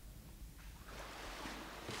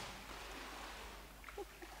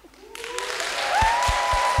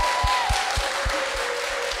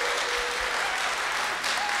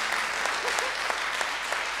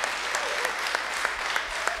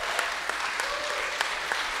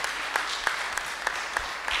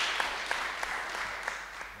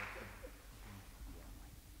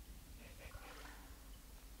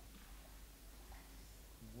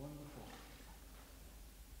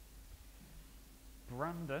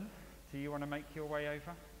 Brandon, do you want to make your way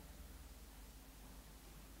over?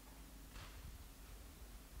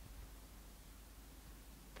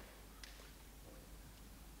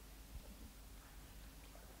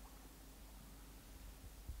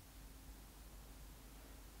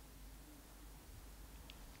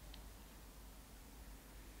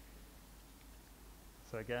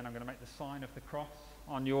 So again, I'm going to make the sign of the cross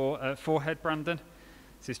on your forehead, Brandon.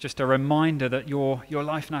 This is just a reminder that your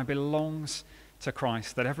life now belongs to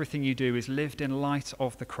Christ, that everything you do is lived in light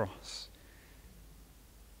of the cross.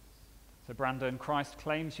 So Brandon, Christ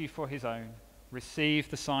claims you for his own. Receive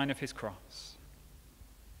the sign of his cross.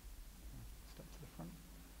 Step to the front.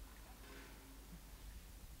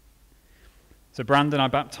 So Brandon, I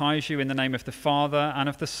baptize you in the name of the Father, and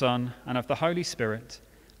of the Son, and of the Holy Spirit.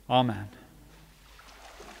 Amen.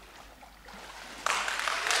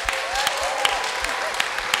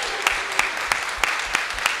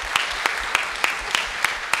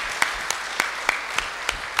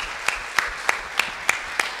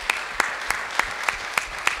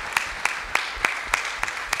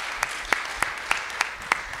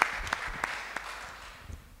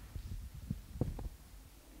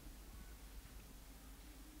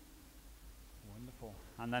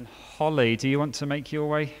 And then Holly, do you want to make your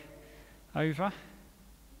way over?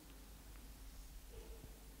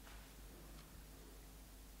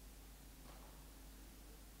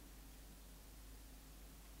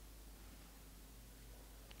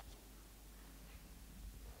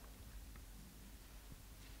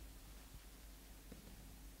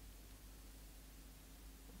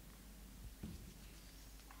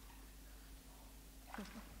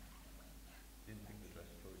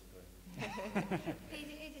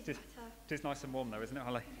 It is nice and warm though, isn't it,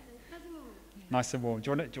 Holly? Nice and warm.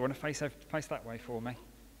 Do you want to face that way for me?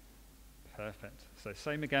 Perfect. So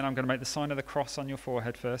same again, I'm going to make the sign of the cross on your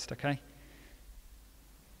forehead first, okay?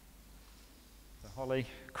 So Holly,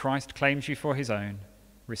 Christ claims you for his own.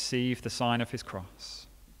 Receive the sign of his cross.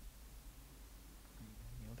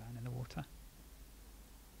 Kneel down in the water.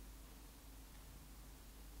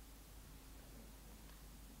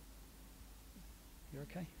 You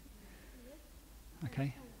okay?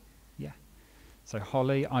 Okay. Yeah. So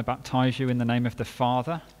Holly, I baptize you in the name of the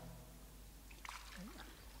Father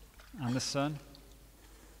and the Son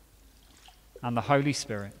and the Holy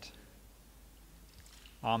Spirit.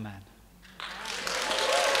 Amen.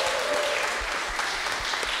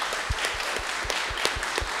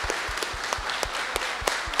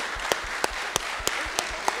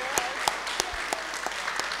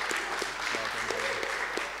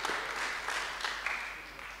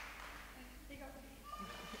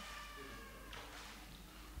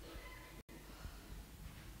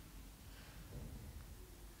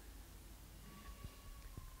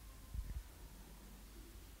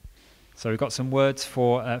 So we've got some words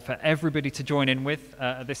for everybody to join in with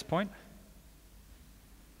at this point.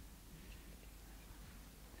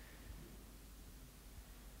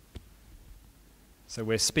 So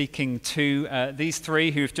we're speaking to these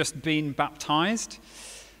three who've just been baptized,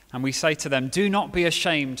 and we say to them, do not be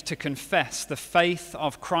ashamed to confess the faith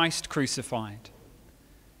of Christ crucified.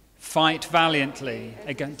 Fight valiantly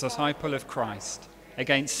against the disciple of Christ,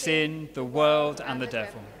 against sin, the world, and the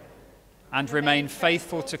devil. And remain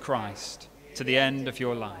faithful to Christ to the end of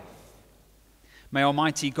your life. May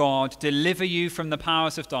Almighty God deliver you from the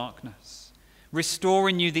powers of darkness, restore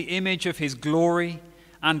in you the image of his glory,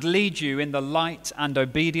 and lead you in the light and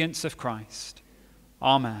obedience of Christ.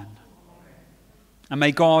 Amen. And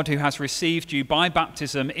may God, who has received you by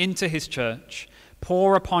baptism into his church,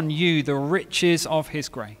 pour upon you the riches of his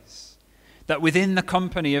grace, that within the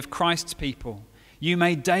company of Christ's people you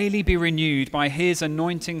may daily be renewed by his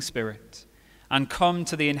anointing Spirit and come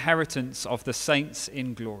to the inheritance of the saints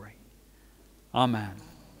in glory. Amen.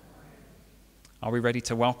 Are we ready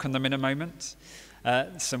to welcome them in a moment?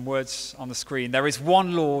 Some words on the screen. There is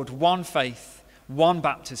one Lord, one faith, one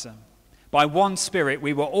baptism. By one Spirit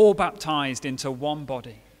we were all baptized into one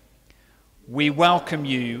body. We welcome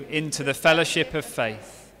you into the fellowship of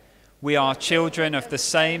faith. We are children of the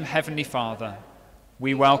same Heavenly Father.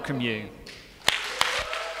 We welcome you.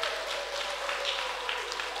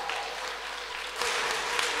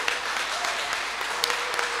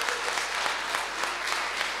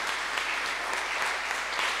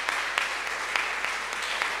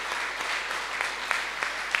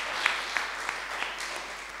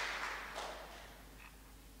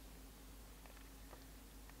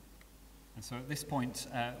 So at this point,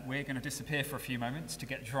 we're going to disappear for a few moments to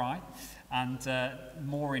get dry, and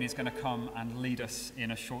Maureen is going to come and lead us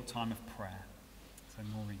in a short time of prayer. So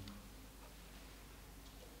Maureen.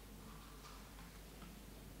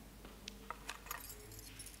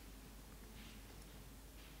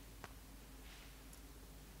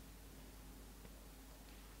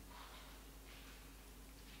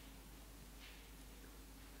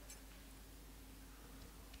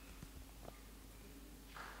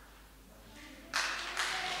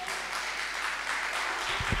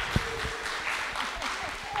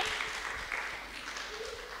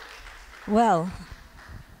 Well,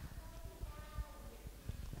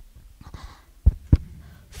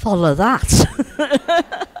 follow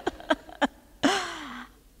that.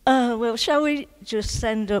 Well, shall we just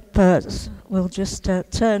send up, we'll just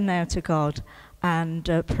turn now to God and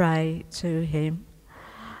pray to him.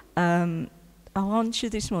 I want you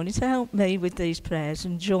this morning to help me with these prayers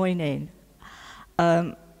and join in.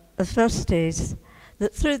 The first is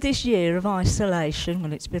that through this year of isolation,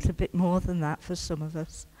 well, it's been a bit more than that for some of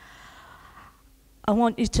us, I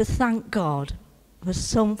want you to thank God for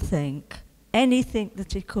something, anything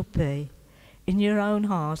that it could be, in your own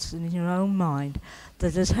heart and in your own mind,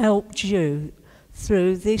 that has helped you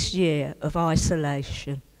through this year of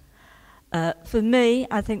isolation. For me,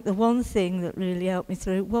 I think the one thing that really helped me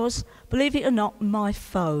through was, believe it or not, my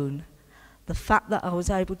phone. The fact that I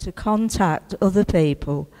was able to contact other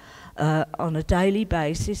people on a daily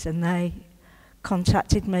basis, and they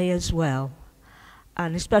contacted me as well.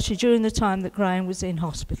 And especially during the time that Graham was in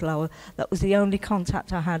hospital, that was the only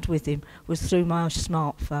contact I had with him, was through my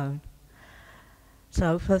smartphone.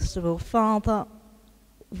 So first of all, Father,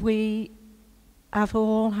 we have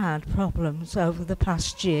all had problems over the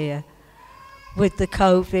past year with the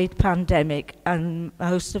COVID pandemic, and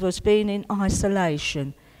most of us being in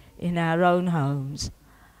isolation in our own homes.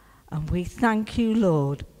 And we thank you,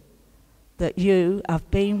 Lord, that you have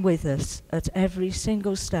been with us at every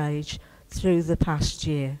single stage through the past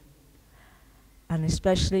year. And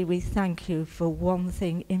especially we thank you for one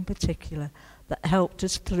thing in particular that helped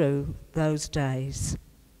us through those days.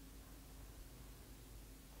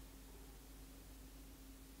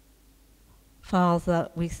 Father,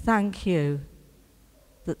 we thank you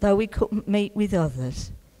that though we couldn't meet with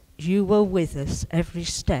others, you were with us every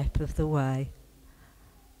step of the way.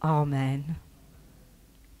 Amen.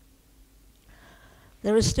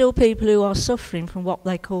 There are still people who are suffering from what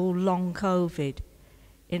they call long COVID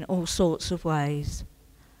in all sorts of ways.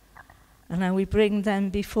 And now we bring them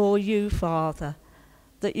before you, Father,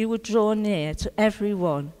 that you would draw near to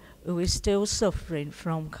everyone who is still suffering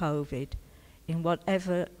from COVID in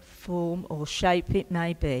whatever form or shape it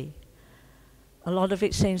may be. A lot of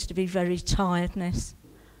it seems to be very tiredness,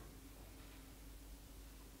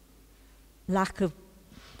 lack of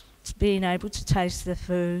being able to taste the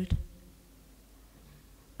food,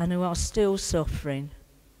 and who are still suffering.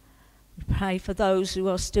 We pray for those who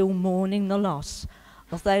are still mourning the loss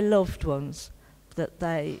of their loved ones that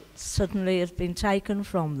they suddenly have been taken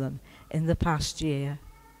from them in the past year.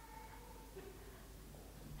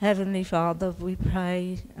 Heavenly Father, we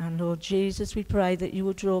pray, and Lord Jesus, we pray that you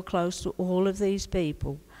will draw close to all of these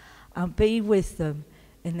people and be with them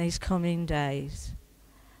in these coming days.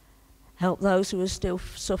 Help those who are still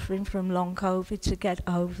suffering from long COVID to get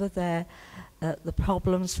over the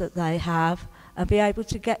problems that they have and be able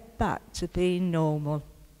to get back to being normal.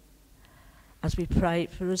 As we pray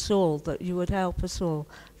for us all, that you would help us all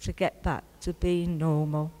to get back to being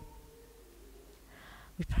normal.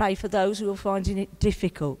 We pray for those who are finding it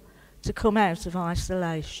difficult to come out of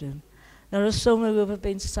isolation. There are some who have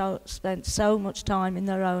been spent so much time in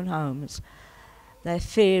their own homes, they're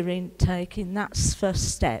fearing taking that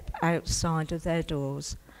first step outside of their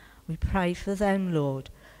doors. We pray for them,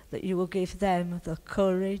 Lord, that you will give them the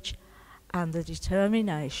courage and the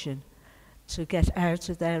determination to get out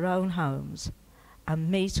of their own homes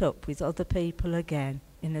and meet up with other people again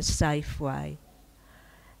in a safe way.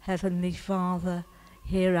 Heavenly Father,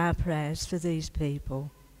 hear our prayers for these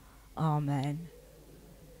people. Amen.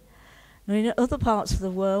 Now, in other parts of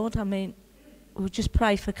the world, we'll just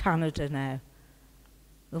pray for Canada now.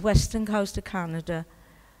 The western coast of Canada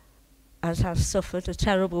has suffered a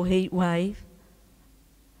terrible heat wave.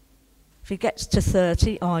 If it gets to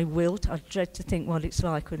 30, I wilt. I dread to think what it's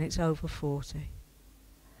like when it's over 40.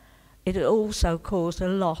 It also caused a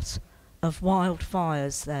lot of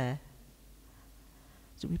wildfires there.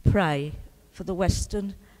 So we pray for the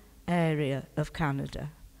western area of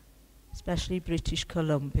Canada, especially British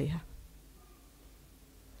Columbia.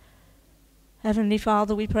 Heavenly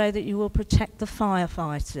Father, we pray that you will protect the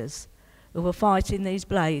firefighters who are fighting these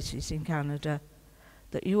blazes in Canada,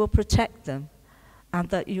 that you will protect them and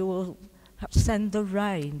that you will send the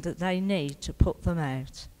rain that they need to put them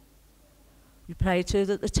out. We pray too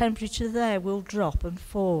that the temperature there will drop and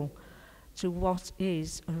fall to what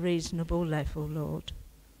is a reasonable level, Lord.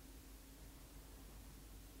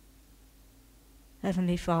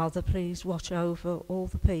 Heavenly Father, please watch over all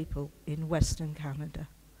the people in Western Canada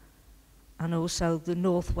and also the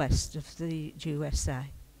northwest of the USA.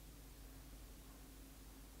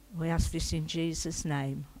 We ask this in Jesus'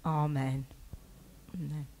 name. Amen.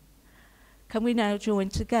 Amen. Can we now join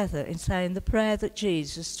together in saying the prayer that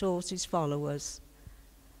Jesus taught his followers?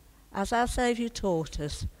 As our Saviour taught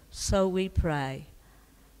us, so we pray.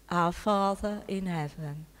 Our Father in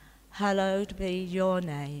heaven, hallowed be your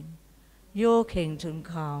name. Your kingdom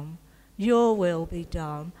come, your will be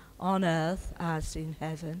done on earth as in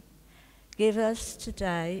heaven. Give us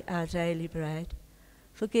today our daily bread.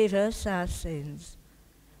 Forgive us our sins,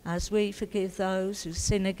 as we forgive those who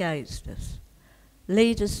sin against us.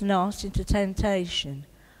 Lead us not into temptation,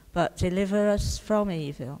 but deliver us from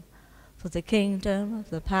evil. For the kingdom,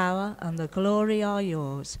 the power, and the glory are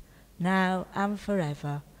yours, now and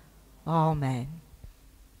forever. Amen.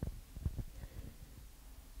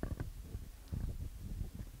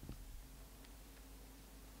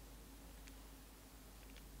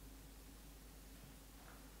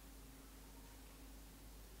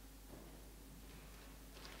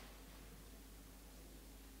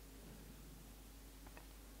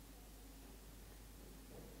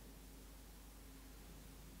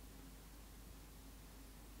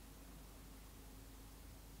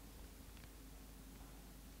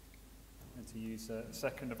 To use a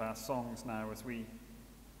second of our songs now as we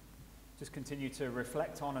just continue to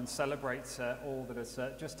reflect on and celebrate all that has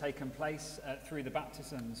just taken place through the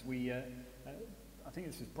baptisms. I think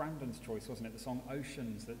this was Brandon's choice, wasn't it? The song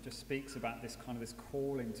Oceans, that just speaks about this kind of this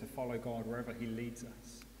calling to follow God wherever he leads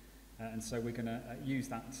us. And so we're going to use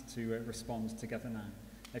that to respond together now.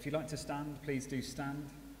 If you'd like to stand, please do stand.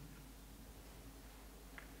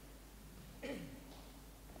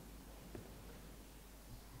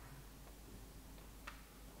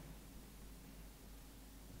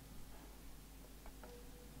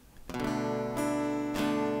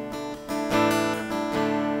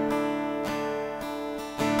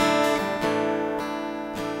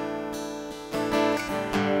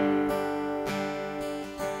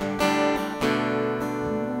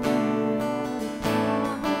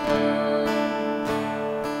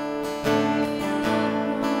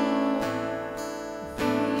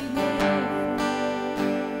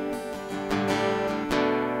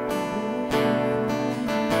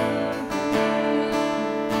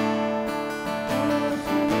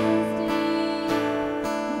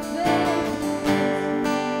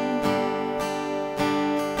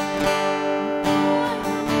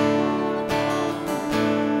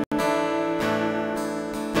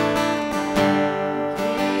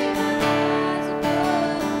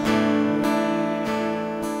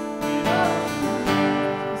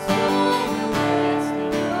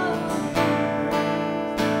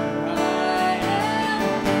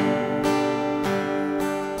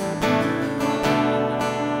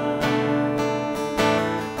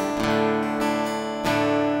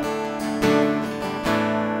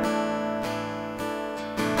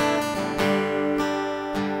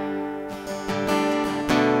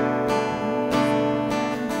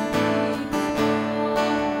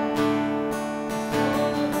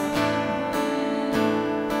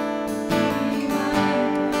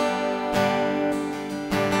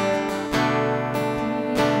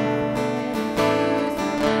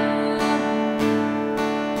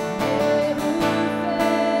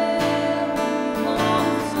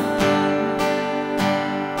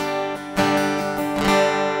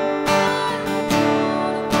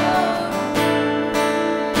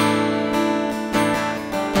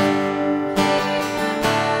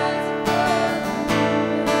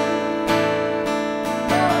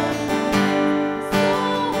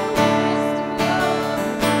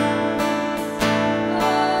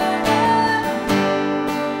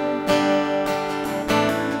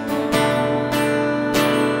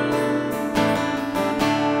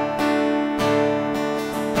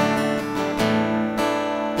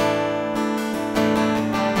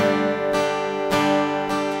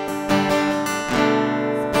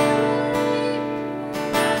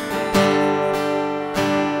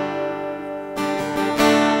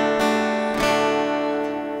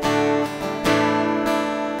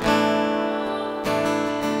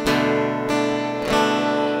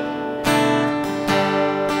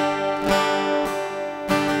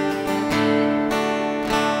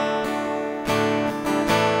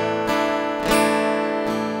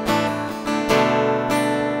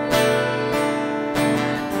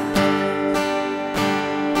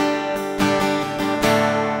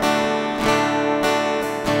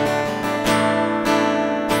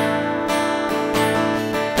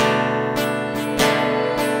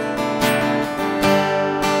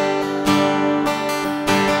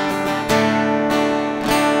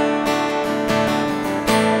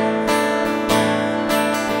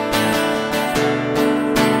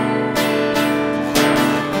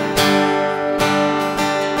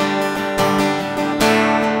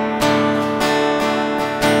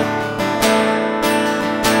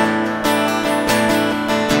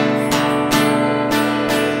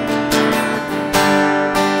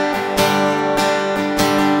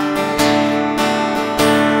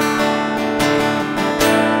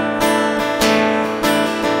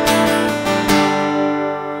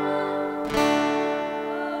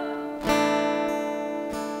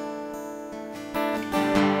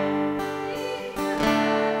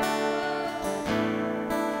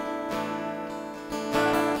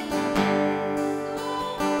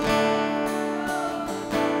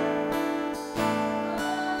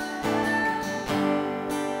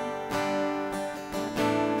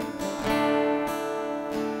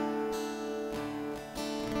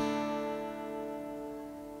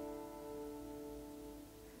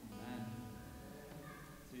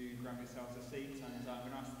 grab yourselves a seat, and I'm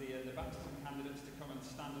going to ask the baptism candidates to come and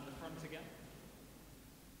stand at the front again.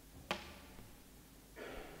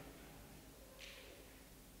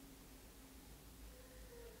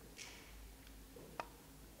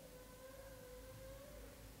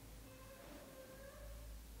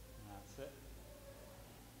 That's it.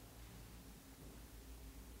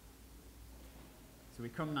 So we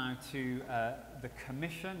come now to the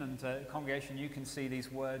commission, and congregation, you can see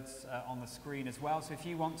these words on the screen as well. So if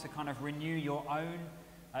you want to kind of renew your own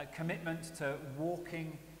commitment to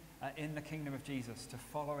walking in the kingdom of Jesus, to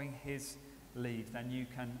following his lead, then you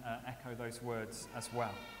can echo those words as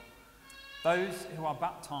well. Those who are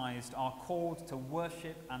baptized are called to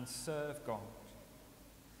worship and serve God.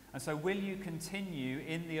 And so will you continue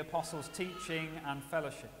in the apostles' teaching and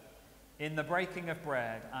fellowship, in the breaking of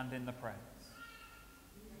bread and in the prayers?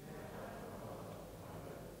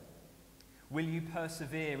 Will you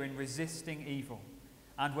persevere in resisting evil,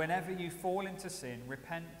 and whenever you fall into sin,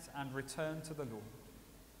 repent and return to the Lord?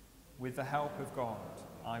 With the help of God,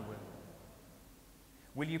 I will.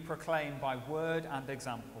 Will you proclaim by word and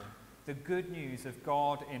example the good news of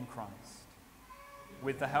God in Christ?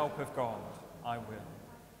 With the help of God, I will.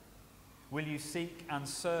 Will you seek and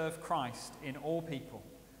serve Christ in all people,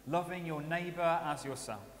 loving your neighbour as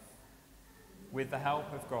yourself? With the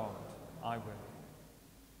help of God, I will.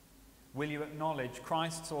 Will you acknowledge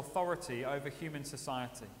Christ's authority over human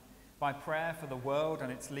society by prayer for the world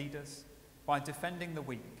and its leaders, by defending the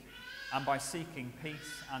weak, and by seeking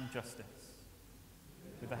peace and justice?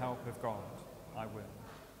 With the help of God, I will.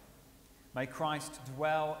 May Christ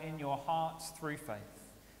dwell in your hearts through faith,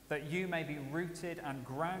 that you may be rooted and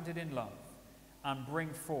grounded in love and bring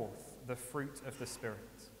forth the fruit of the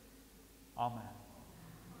Spirit. Amen.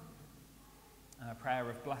 And a prayer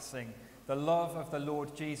of blessing. The love of the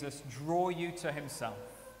Lord Jesus draw you to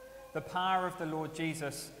himself. The power of the Lord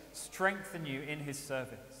Jesus strengthen you in his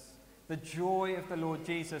service. The joy of the Lord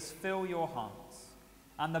Jesus fill your hearts.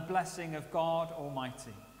 And the blessing of God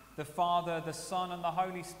Almighty, the Father, the Son, and the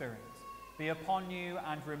Holy Spirit be upon you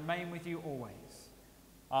and remain with you always.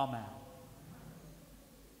 Amen.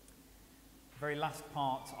 The very last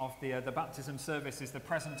part of the baptism service is the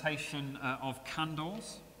presentation of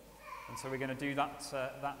candles. And so we're going to do that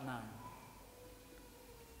now.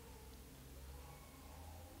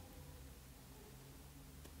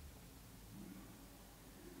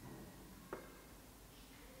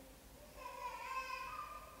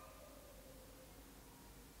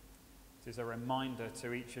 This is a reminder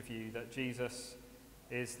to each of you that Jesus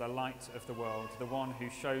is the light of the world, the one who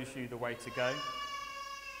shows you the way to go.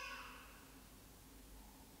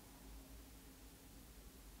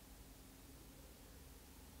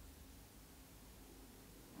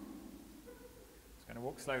 Just going to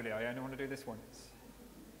walk slowly. I only want to do this once.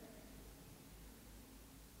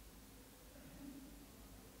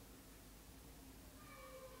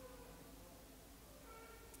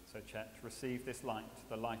 So church, receive this light,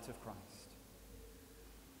 the light of Christ.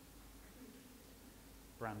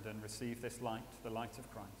 Brandon, receive this light, the light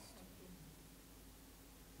of Christ.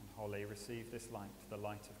 And Holly, receive this light, the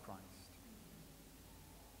light of Christ.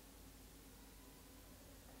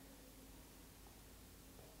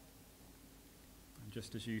 And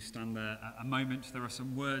just as you stand there a moment, there are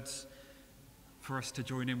some words for us to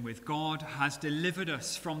join in with. God has delivered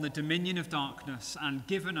us from the dominion of darkness and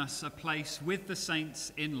given us a place with the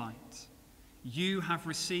saints in light. You have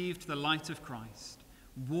received the light of Christ.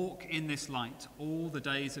 Walk in this light all the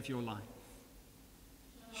days of your life.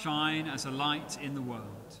 Shine as a light in the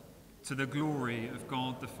world to the glory of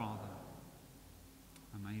God the Father.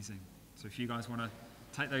 Amazing. So if you guys want to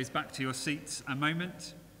take those back to your seats a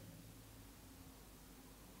moment.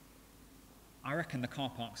 I reckon the car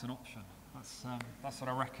park's an option. That's what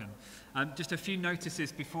I reckon. Just a few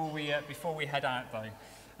notices before we head out,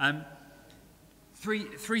 though.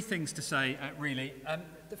 Three things to say, really.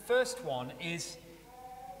 The first one is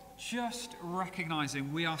just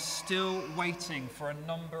recognising we are still waiting for a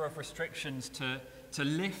number of restrictions to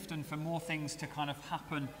lift and for more things to kind of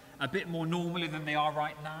happen a bit more normally than they are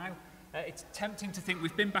right now. It's tempting to think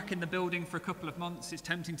we've been back in the building for a couple of months. It's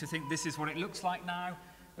tempting to think this is what it looks like now.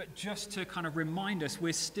 But just to kind of remind us,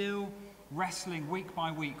 we're still wrestling week by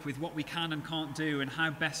week with what we can and can't do and how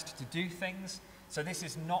best to do things. So this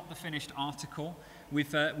is not the finished article.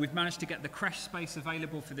 We've managed to get the creche space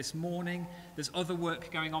available for this morning. There's other work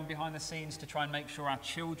going on behind the scenes to try and make sure our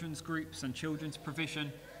children's groups and children's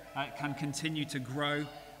provision can continue to grow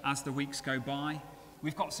as the weeks go by.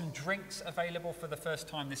 We've got some drinks available for the first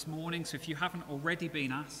time this morning, so if you haven't already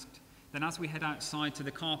been asked, then as we head outside to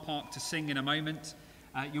the car park to sing in a moment,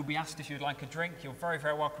 You'll be asked if you'd like a drink. You're very,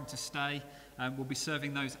 very welcome to stay. We'll be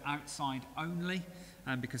serving those outside only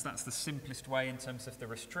because that's the simplest way in terms of the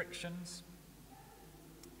restrictions.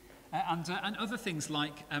 And other things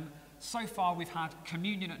like, so far we've had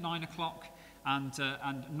communion at 9 o'clock and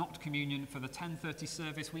not communion for the 10:30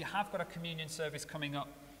 service. We have got a communion service coming up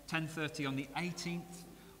 10:30 on the 18th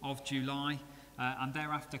of July. And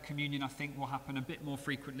thereafter, communion, I think, will happen a bit more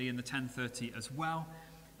frequently in the 10:30 as well.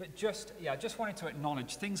 But just wanted to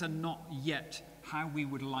acknowledge things are not yet how we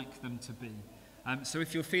would like them to be. So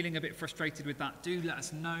if you're feeling a bit frustrated with that, do let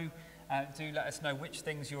us know. Do let us know which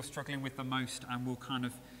things you're struggling with the most, and we'll kind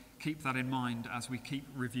of keep that in mind as we keep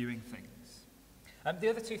reviewing things. The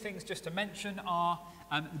other two things just to mention are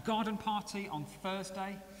garden party on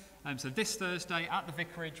Thursday. So this Thursday at the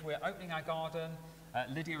vicarage, we're opening our garden.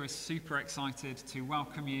 Lydia is super excited to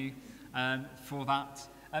welcome you for that.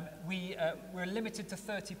 We're limited to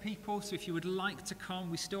 30 people, so if you would like to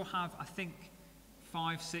come, we still have, I think,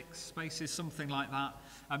 5, 6 spaces, something like that.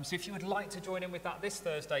 So if you would like to join in with that this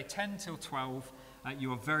Thursday, 10 till 12,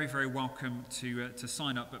 you are very, very welcome to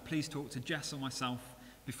sign up. But please talk to Jess or myself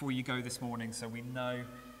before you go this morning so we know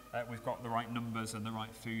we've got the right numbers and the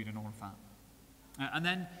right food and all of that. And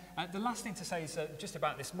then the last thing to say is just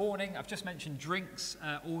about this morning. I've just mentioned drinks.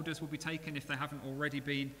 Orders will be taken if they haven't already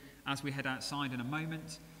been as we head outside in a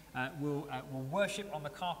moment. We'll worship on the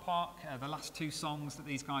car park. The last 2 songs that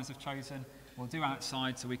these guys have chosen we'll do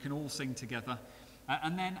outside so we can all sing together.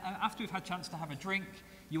 And then after we've had a chance to have a drink,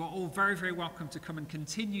 you are all very, very welcome to come and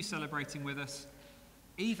continue celebrating with us,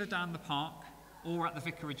 either down the park or at the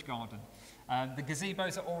vicarage garden. The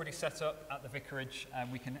gazebos are already set up at the vicarage,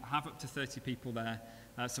 and we can have up to 30 people there.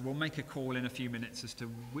 So we'll make a call in a few minutes as to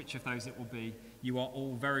which of those it will be. You are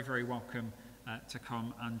all very, very welcome to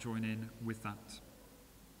come and join in with that.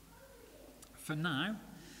 For now,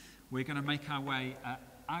 we're going to make our way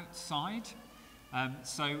outside.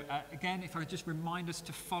 Again, if I could just remind us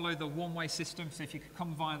to follow the one-way system. So if you could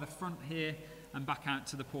come via the front here and back out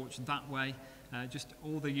to the porch that way. Just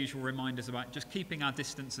all the usual reminders about just keeping our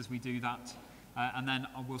distance as we do that. And then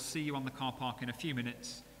we'll see you on the car park in a few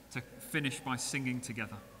minutes to finish by singing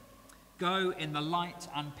together. Go in the light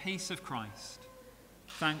and peace of Christ.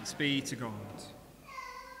 Thanks be to God.